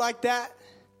want to be like that.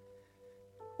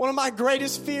 One of my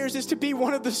greatest fears is to be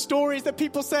one of the stories that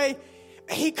people say,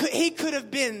 he could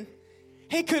have been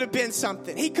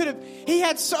something. He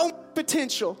had so much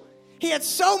potential. He had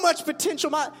so much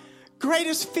potential. My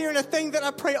greatest fear, and a thing that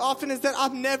I pray often, is that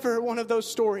I'm never one of those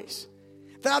stories.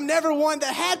 That I'm never one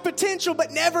that had potential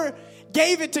but never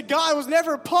gave it to God, was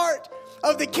never a part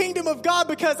of the kingdom of God,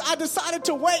 because I decided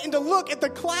to wait and to look at the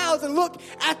clouds and look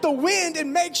at the wind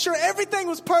and make sure everything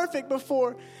was perfect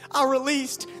before I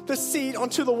released the seed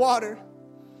onto the water.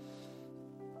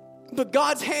 But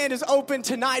God's hand is open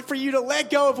tonight for you to let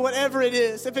go of whatever it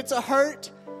is. If it's a hurt,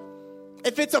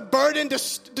 if it's a burden to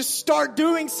start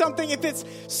doing something, if it's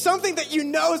something that you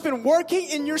know has been working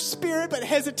in your spirit, but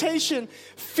hesitation,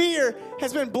 fear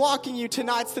has been blocking you,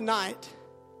 tonight's the night.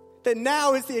 That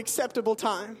now is the acceptable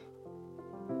time.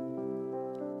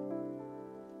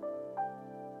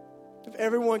 If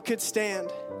everyone could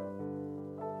stand.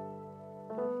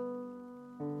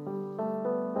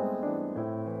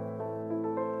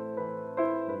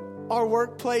 Our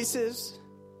workplaces,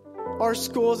 our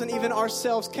schools, and even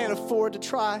ourselves can't afford to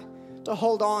try to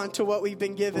hold on to what we've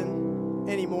been given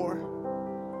anymore.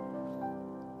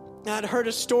 Now, I'd heard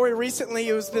a story recently.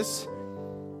 It was this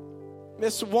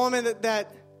woman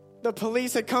that the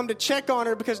police had come to check on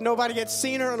her because nobody had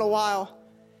seen her in a while.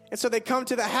 And so they come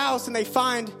to the house and they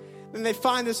find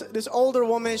this older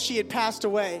woman, and she had passed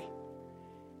away.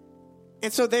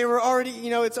 And so they were already,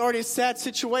 it's already a sad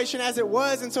situation as it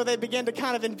was. And so they began to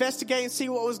kind of investigate and see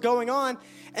what was going on.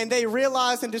 And they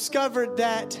realized and discovered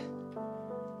that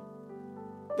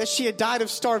she had died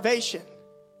of starvation.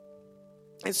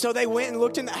 And so they went and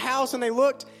looked in the house, and they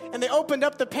looked and they opened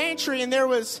up the pantry, and there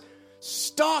was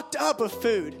stocked up of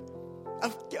food,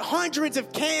 of hundreds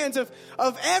of cans of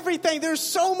everything. There's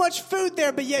so much food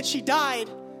there, but yet she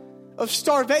died of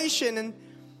starvation. And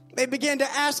they began to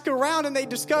ask around, and they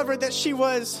discovered that she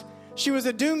was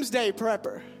a doomsday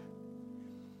prepper.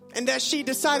 And that she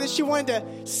decided she wanted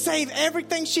to save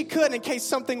everything she could in case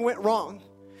something went wrong.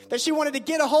 That she wanted to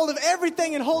get a hold of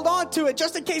everything and hold on to it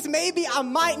just in case maybe I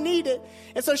might need it.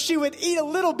 And so she would eat a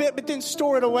little bit but then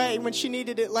store it away when she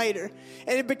needed it later.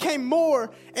 And it became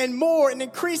more and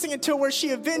increasing until where she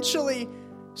eventually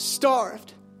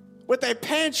starved. With a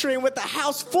pantry and with a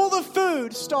house full of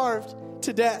food, starved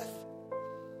to death.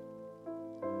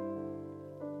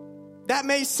 That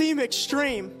may seem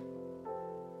extreme.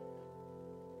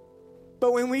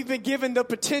 But when we've been given the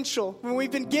potential, when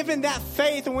we've been given that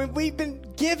faith, and when we've been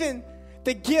given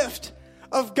the gift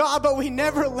of God, but we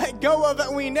never let go of it,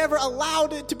 and we never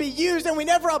allowed it to be used, and we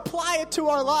never apply it to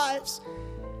our lives,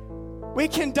 we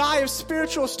can die of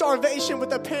spiritual starvation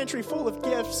with a pantry full of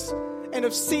gifts and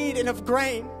of seed and of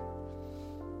grain.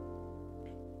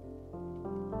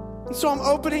 And so I'm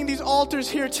opening these altars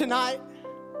here tonight.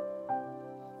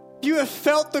 If you have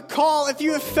felt the call, if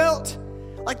you have felt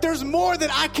like there's more that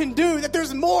I can do, that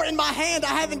there's more in my hand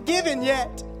I haven't given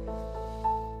yet,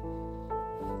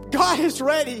 God is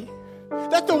ready.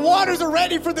 That the waters are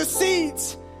ready for the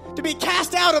seeds to be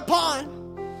cast out upon.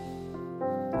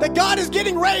 That God is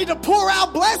getting ready to pour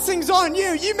out blessings on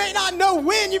you. You may not know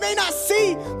when, you may not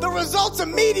see the results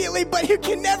immediately, but it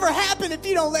can never happen if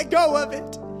you don't let go of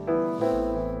it.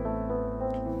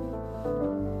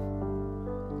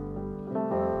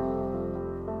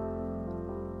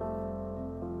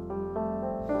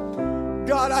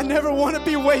 God, I never want to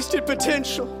be wasted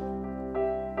potential.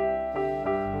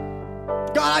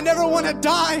 God, I never want to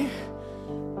die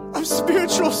of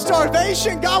spiritual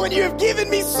starvation. God, when you have given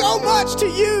me so much to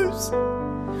use,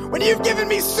 when you've given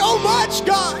me so much,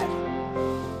 God,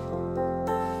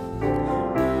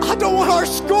 I don't want our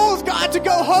schools, God, to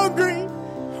go hungry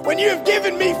when you have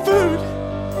given me food.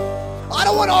 I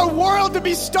don't want our world to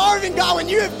be starving, God, when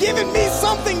you have given me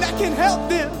something that can help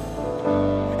them.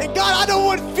 And God, I don't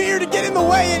want fear to get in the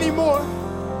way anymore.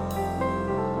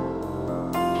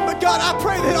 But God, I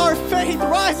pray that our faith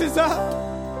rises up.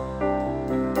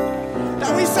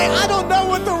 That we say, I don't know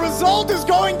what the result is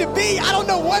going to be. I don't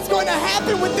know what's going to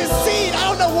happen with this seed. I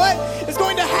don't know what is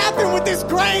going to happen with this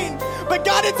grain. But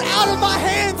God, it's out of my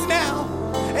hands now.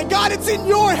 And God, it's in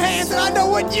your hands. And I know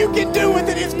what you can do with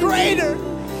it is greater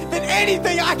than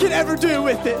anything I can ever do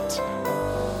with it.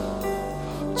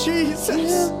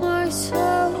 Jesus.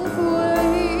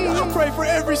 God, I pray for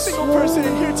every single person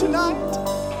in here tonight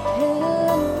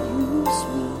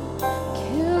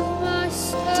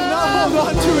to not hold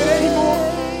on to it anymore.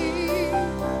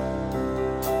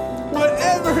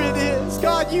 Whatever it is,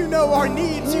 God, you know our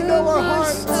needs, you know our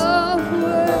hearts.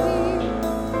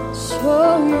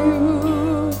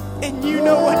 And you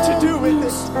know what to do with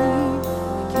it.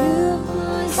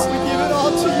 So we give it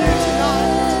all to you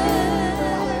tonight.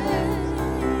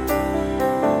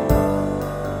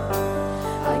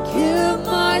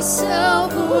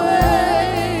 Myself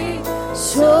away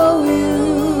so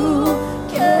you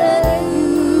can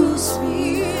use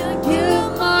me. I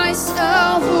give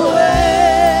myself away.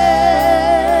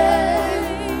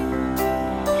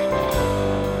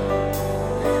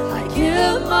 I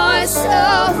give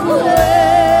myself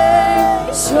away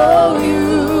so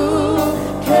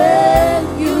you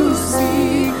can use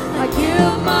me. I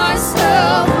give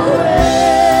myself away.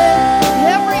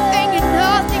 Everything and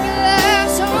nothing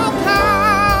less, oh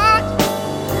God.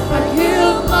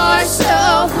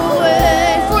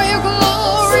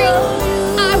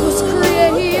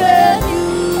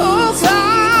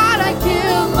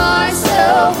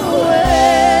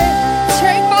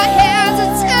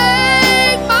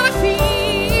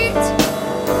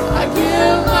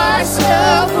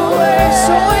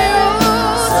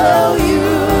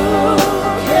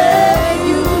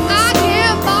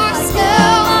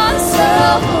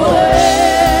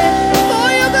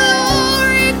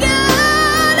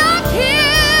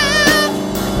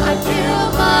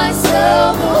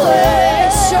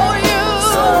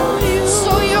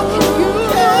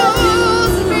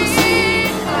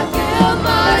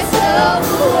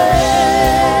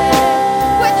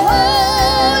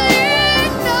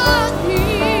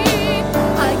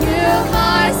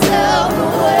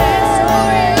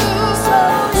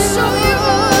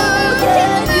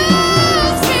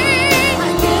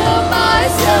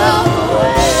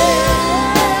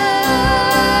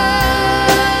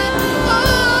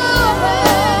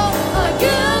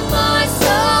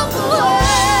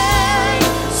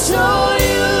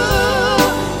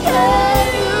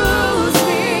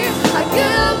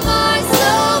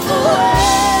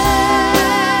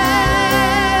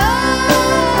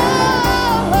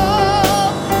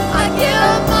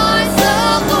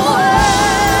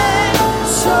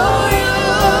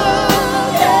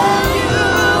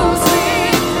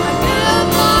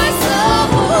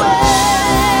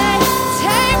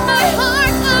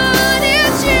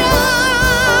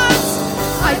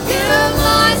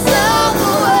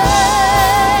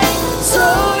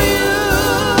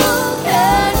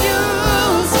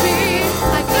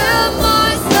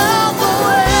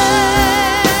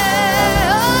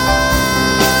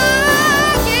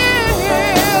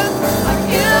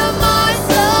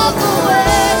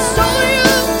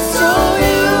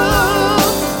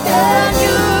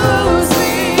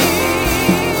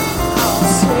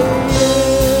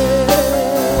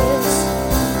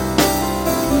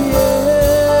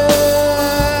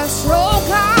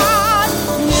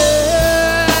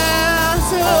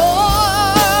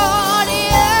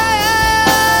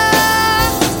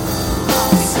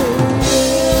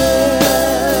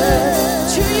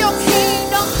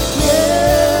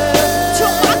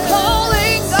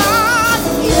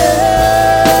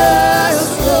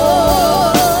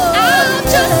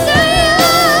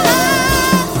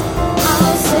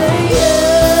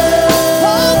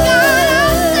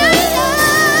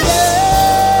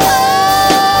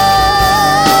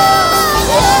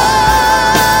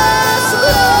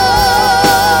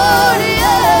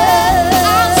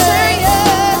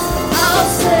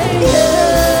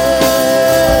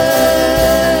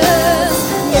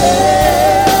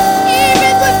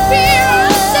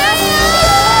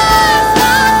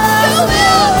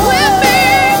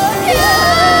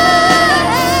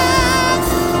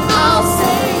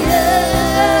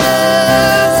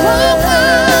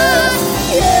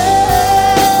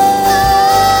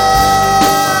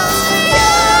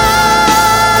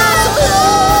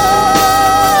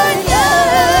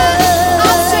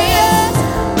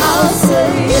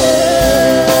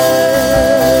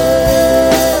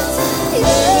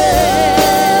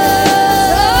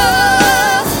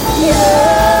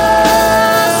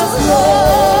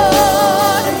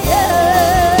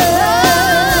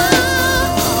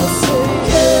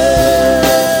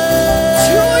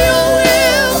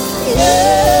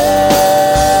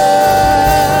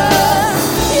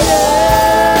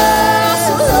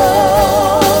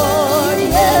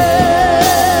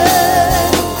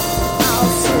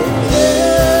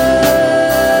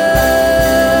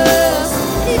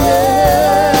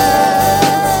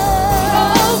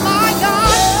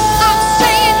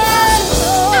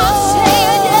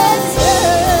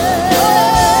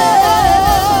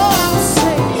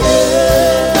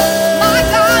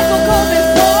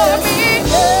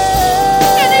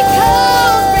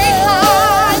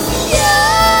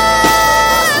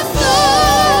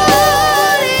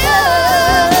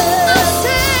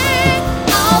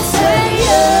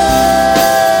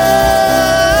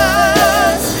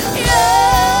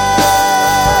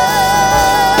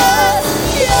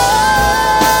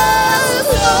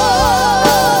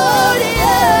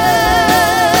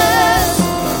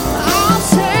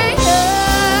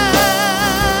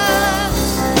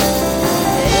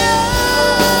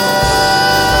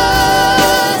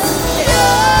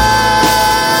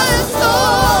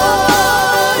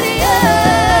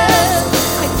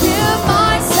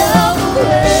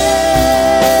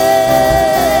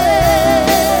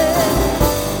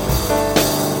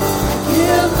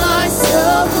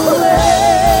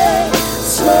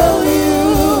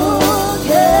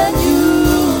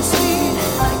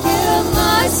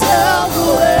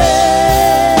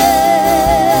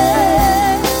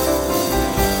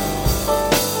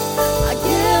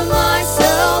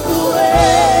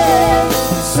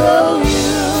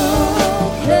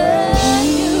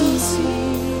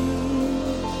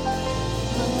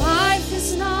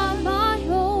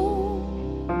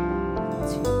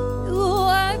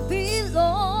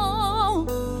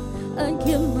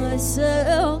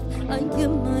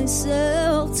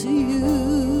 myself to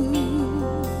you.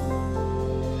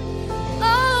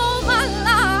 Oh, my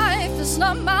life is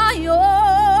not my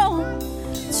own.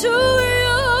 To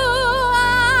you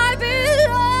I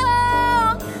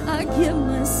belong. I give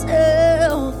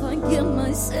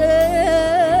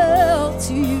myself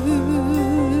to you.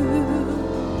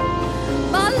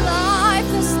 My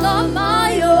life is not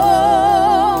my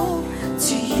own.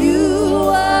 To you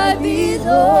I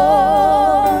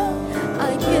belong.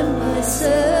 I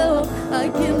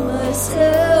give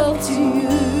myself to you.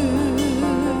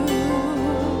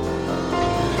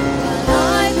 My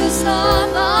life is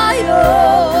not my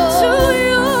own. To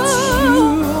you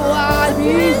I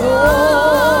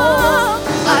belong.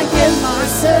 I give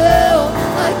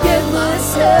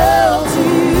myself to you.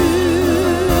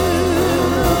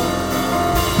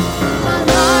 My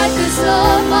life is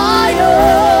not my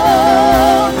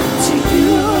own. To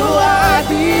you I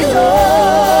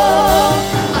belong.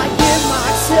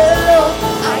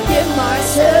 I give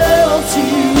myself to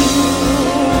you.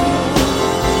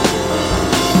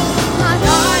 My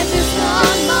life is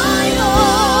not my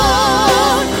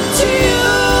own. To you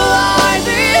I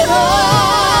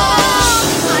belong.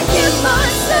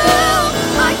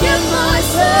 I give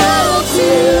myself to you.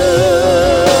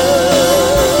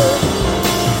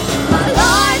 My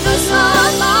life is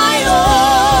not my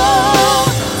own.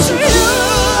 To you I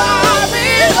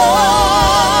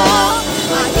belong.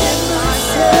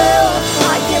 I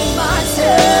give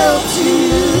myself to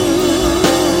you.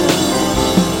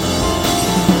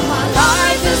 My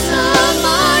life is not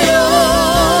my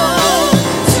own.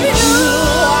 To you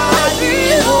I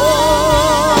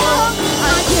belong. I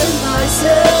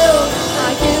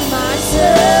give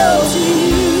myself to you.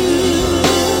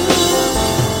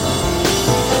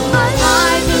 My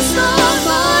life is not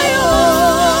my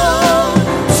own.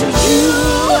 To you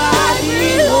I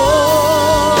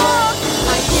belong. I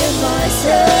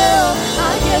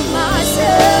give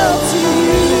myself to you.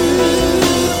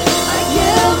 I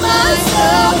give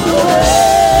myself away.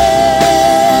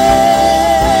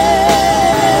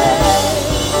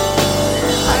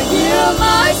 I give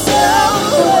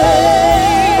myself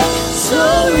away.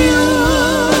 So you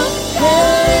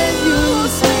can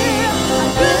use me. I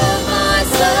give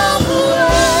myself away.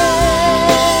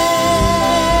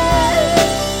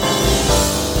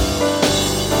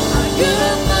 I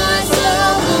give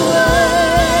myself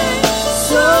away.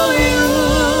 So you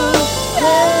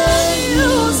can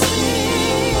use me.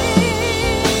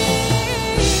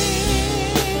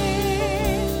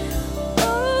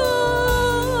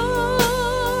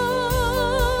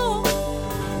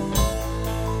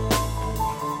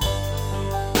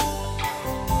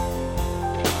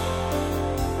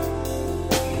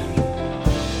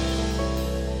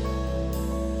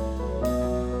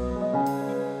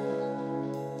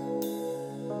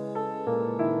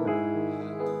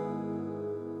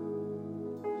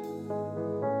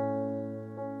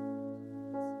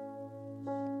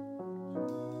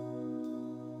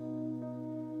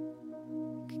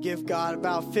 Give God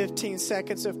about 15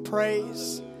 seconds of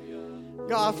praise.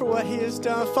 God, for what He has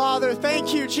done. Father,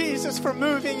 thank you, Jesus, for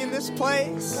moving in this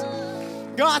place.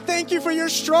 God, thank you for your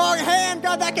strong hand,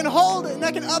 God, that can hold it and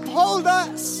that can uphold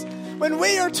us. When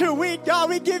we are too weak, God,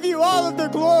 we give you all of the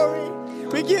glory.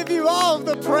 We give you all of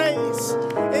the praise.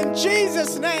 In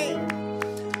Jesus' name.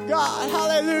 God,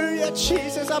 hallelujah,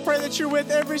 Jesus. I pray that you're with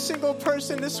every single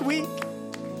person this week.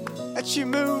 That you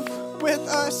move with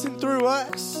us and through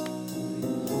us.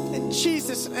 In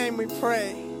Jesus' name we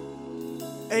pray.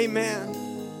 Amen.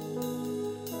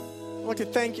 I want to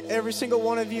thank every single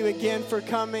one of you again for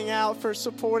coming out, for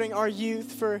supporting our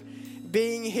youth, for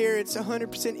being here. It's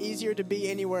 100% easier to be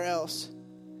anywhere else.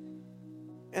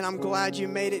 And I'm glad you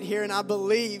made it here. And I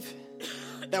believe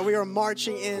that we are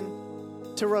marching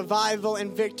in to revival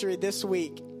and victory this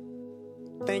week.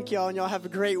 Thank y'all, and y'all have a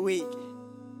great week.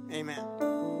 Amen.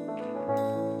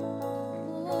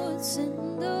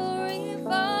 Send the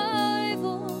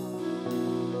revival.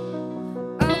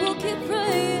 I will keep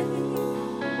praying.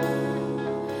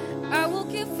 I will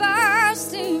keep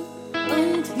fasting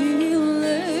until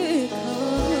it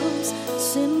comes.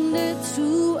 Send it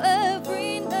to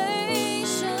every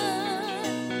nation.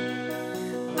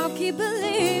 I'll keep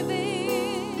believing.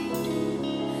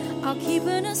 I'll keep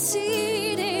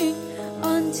interceding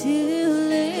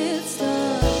until it's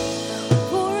done.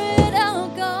 Pour it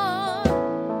out, God.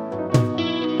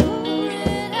 Pour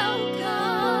it out,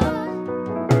 God.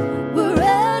 We're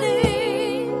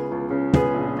ready.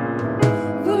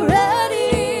 We're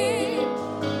ready.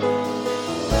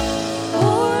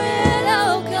 Pour it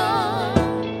out, God.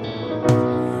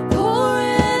 Pour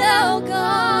it out,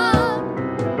 God.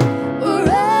 We're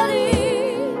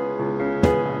ready.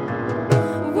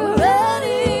 We're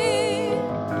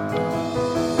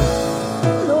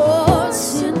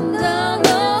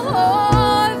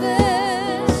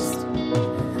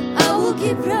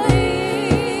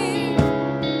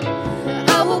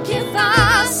can find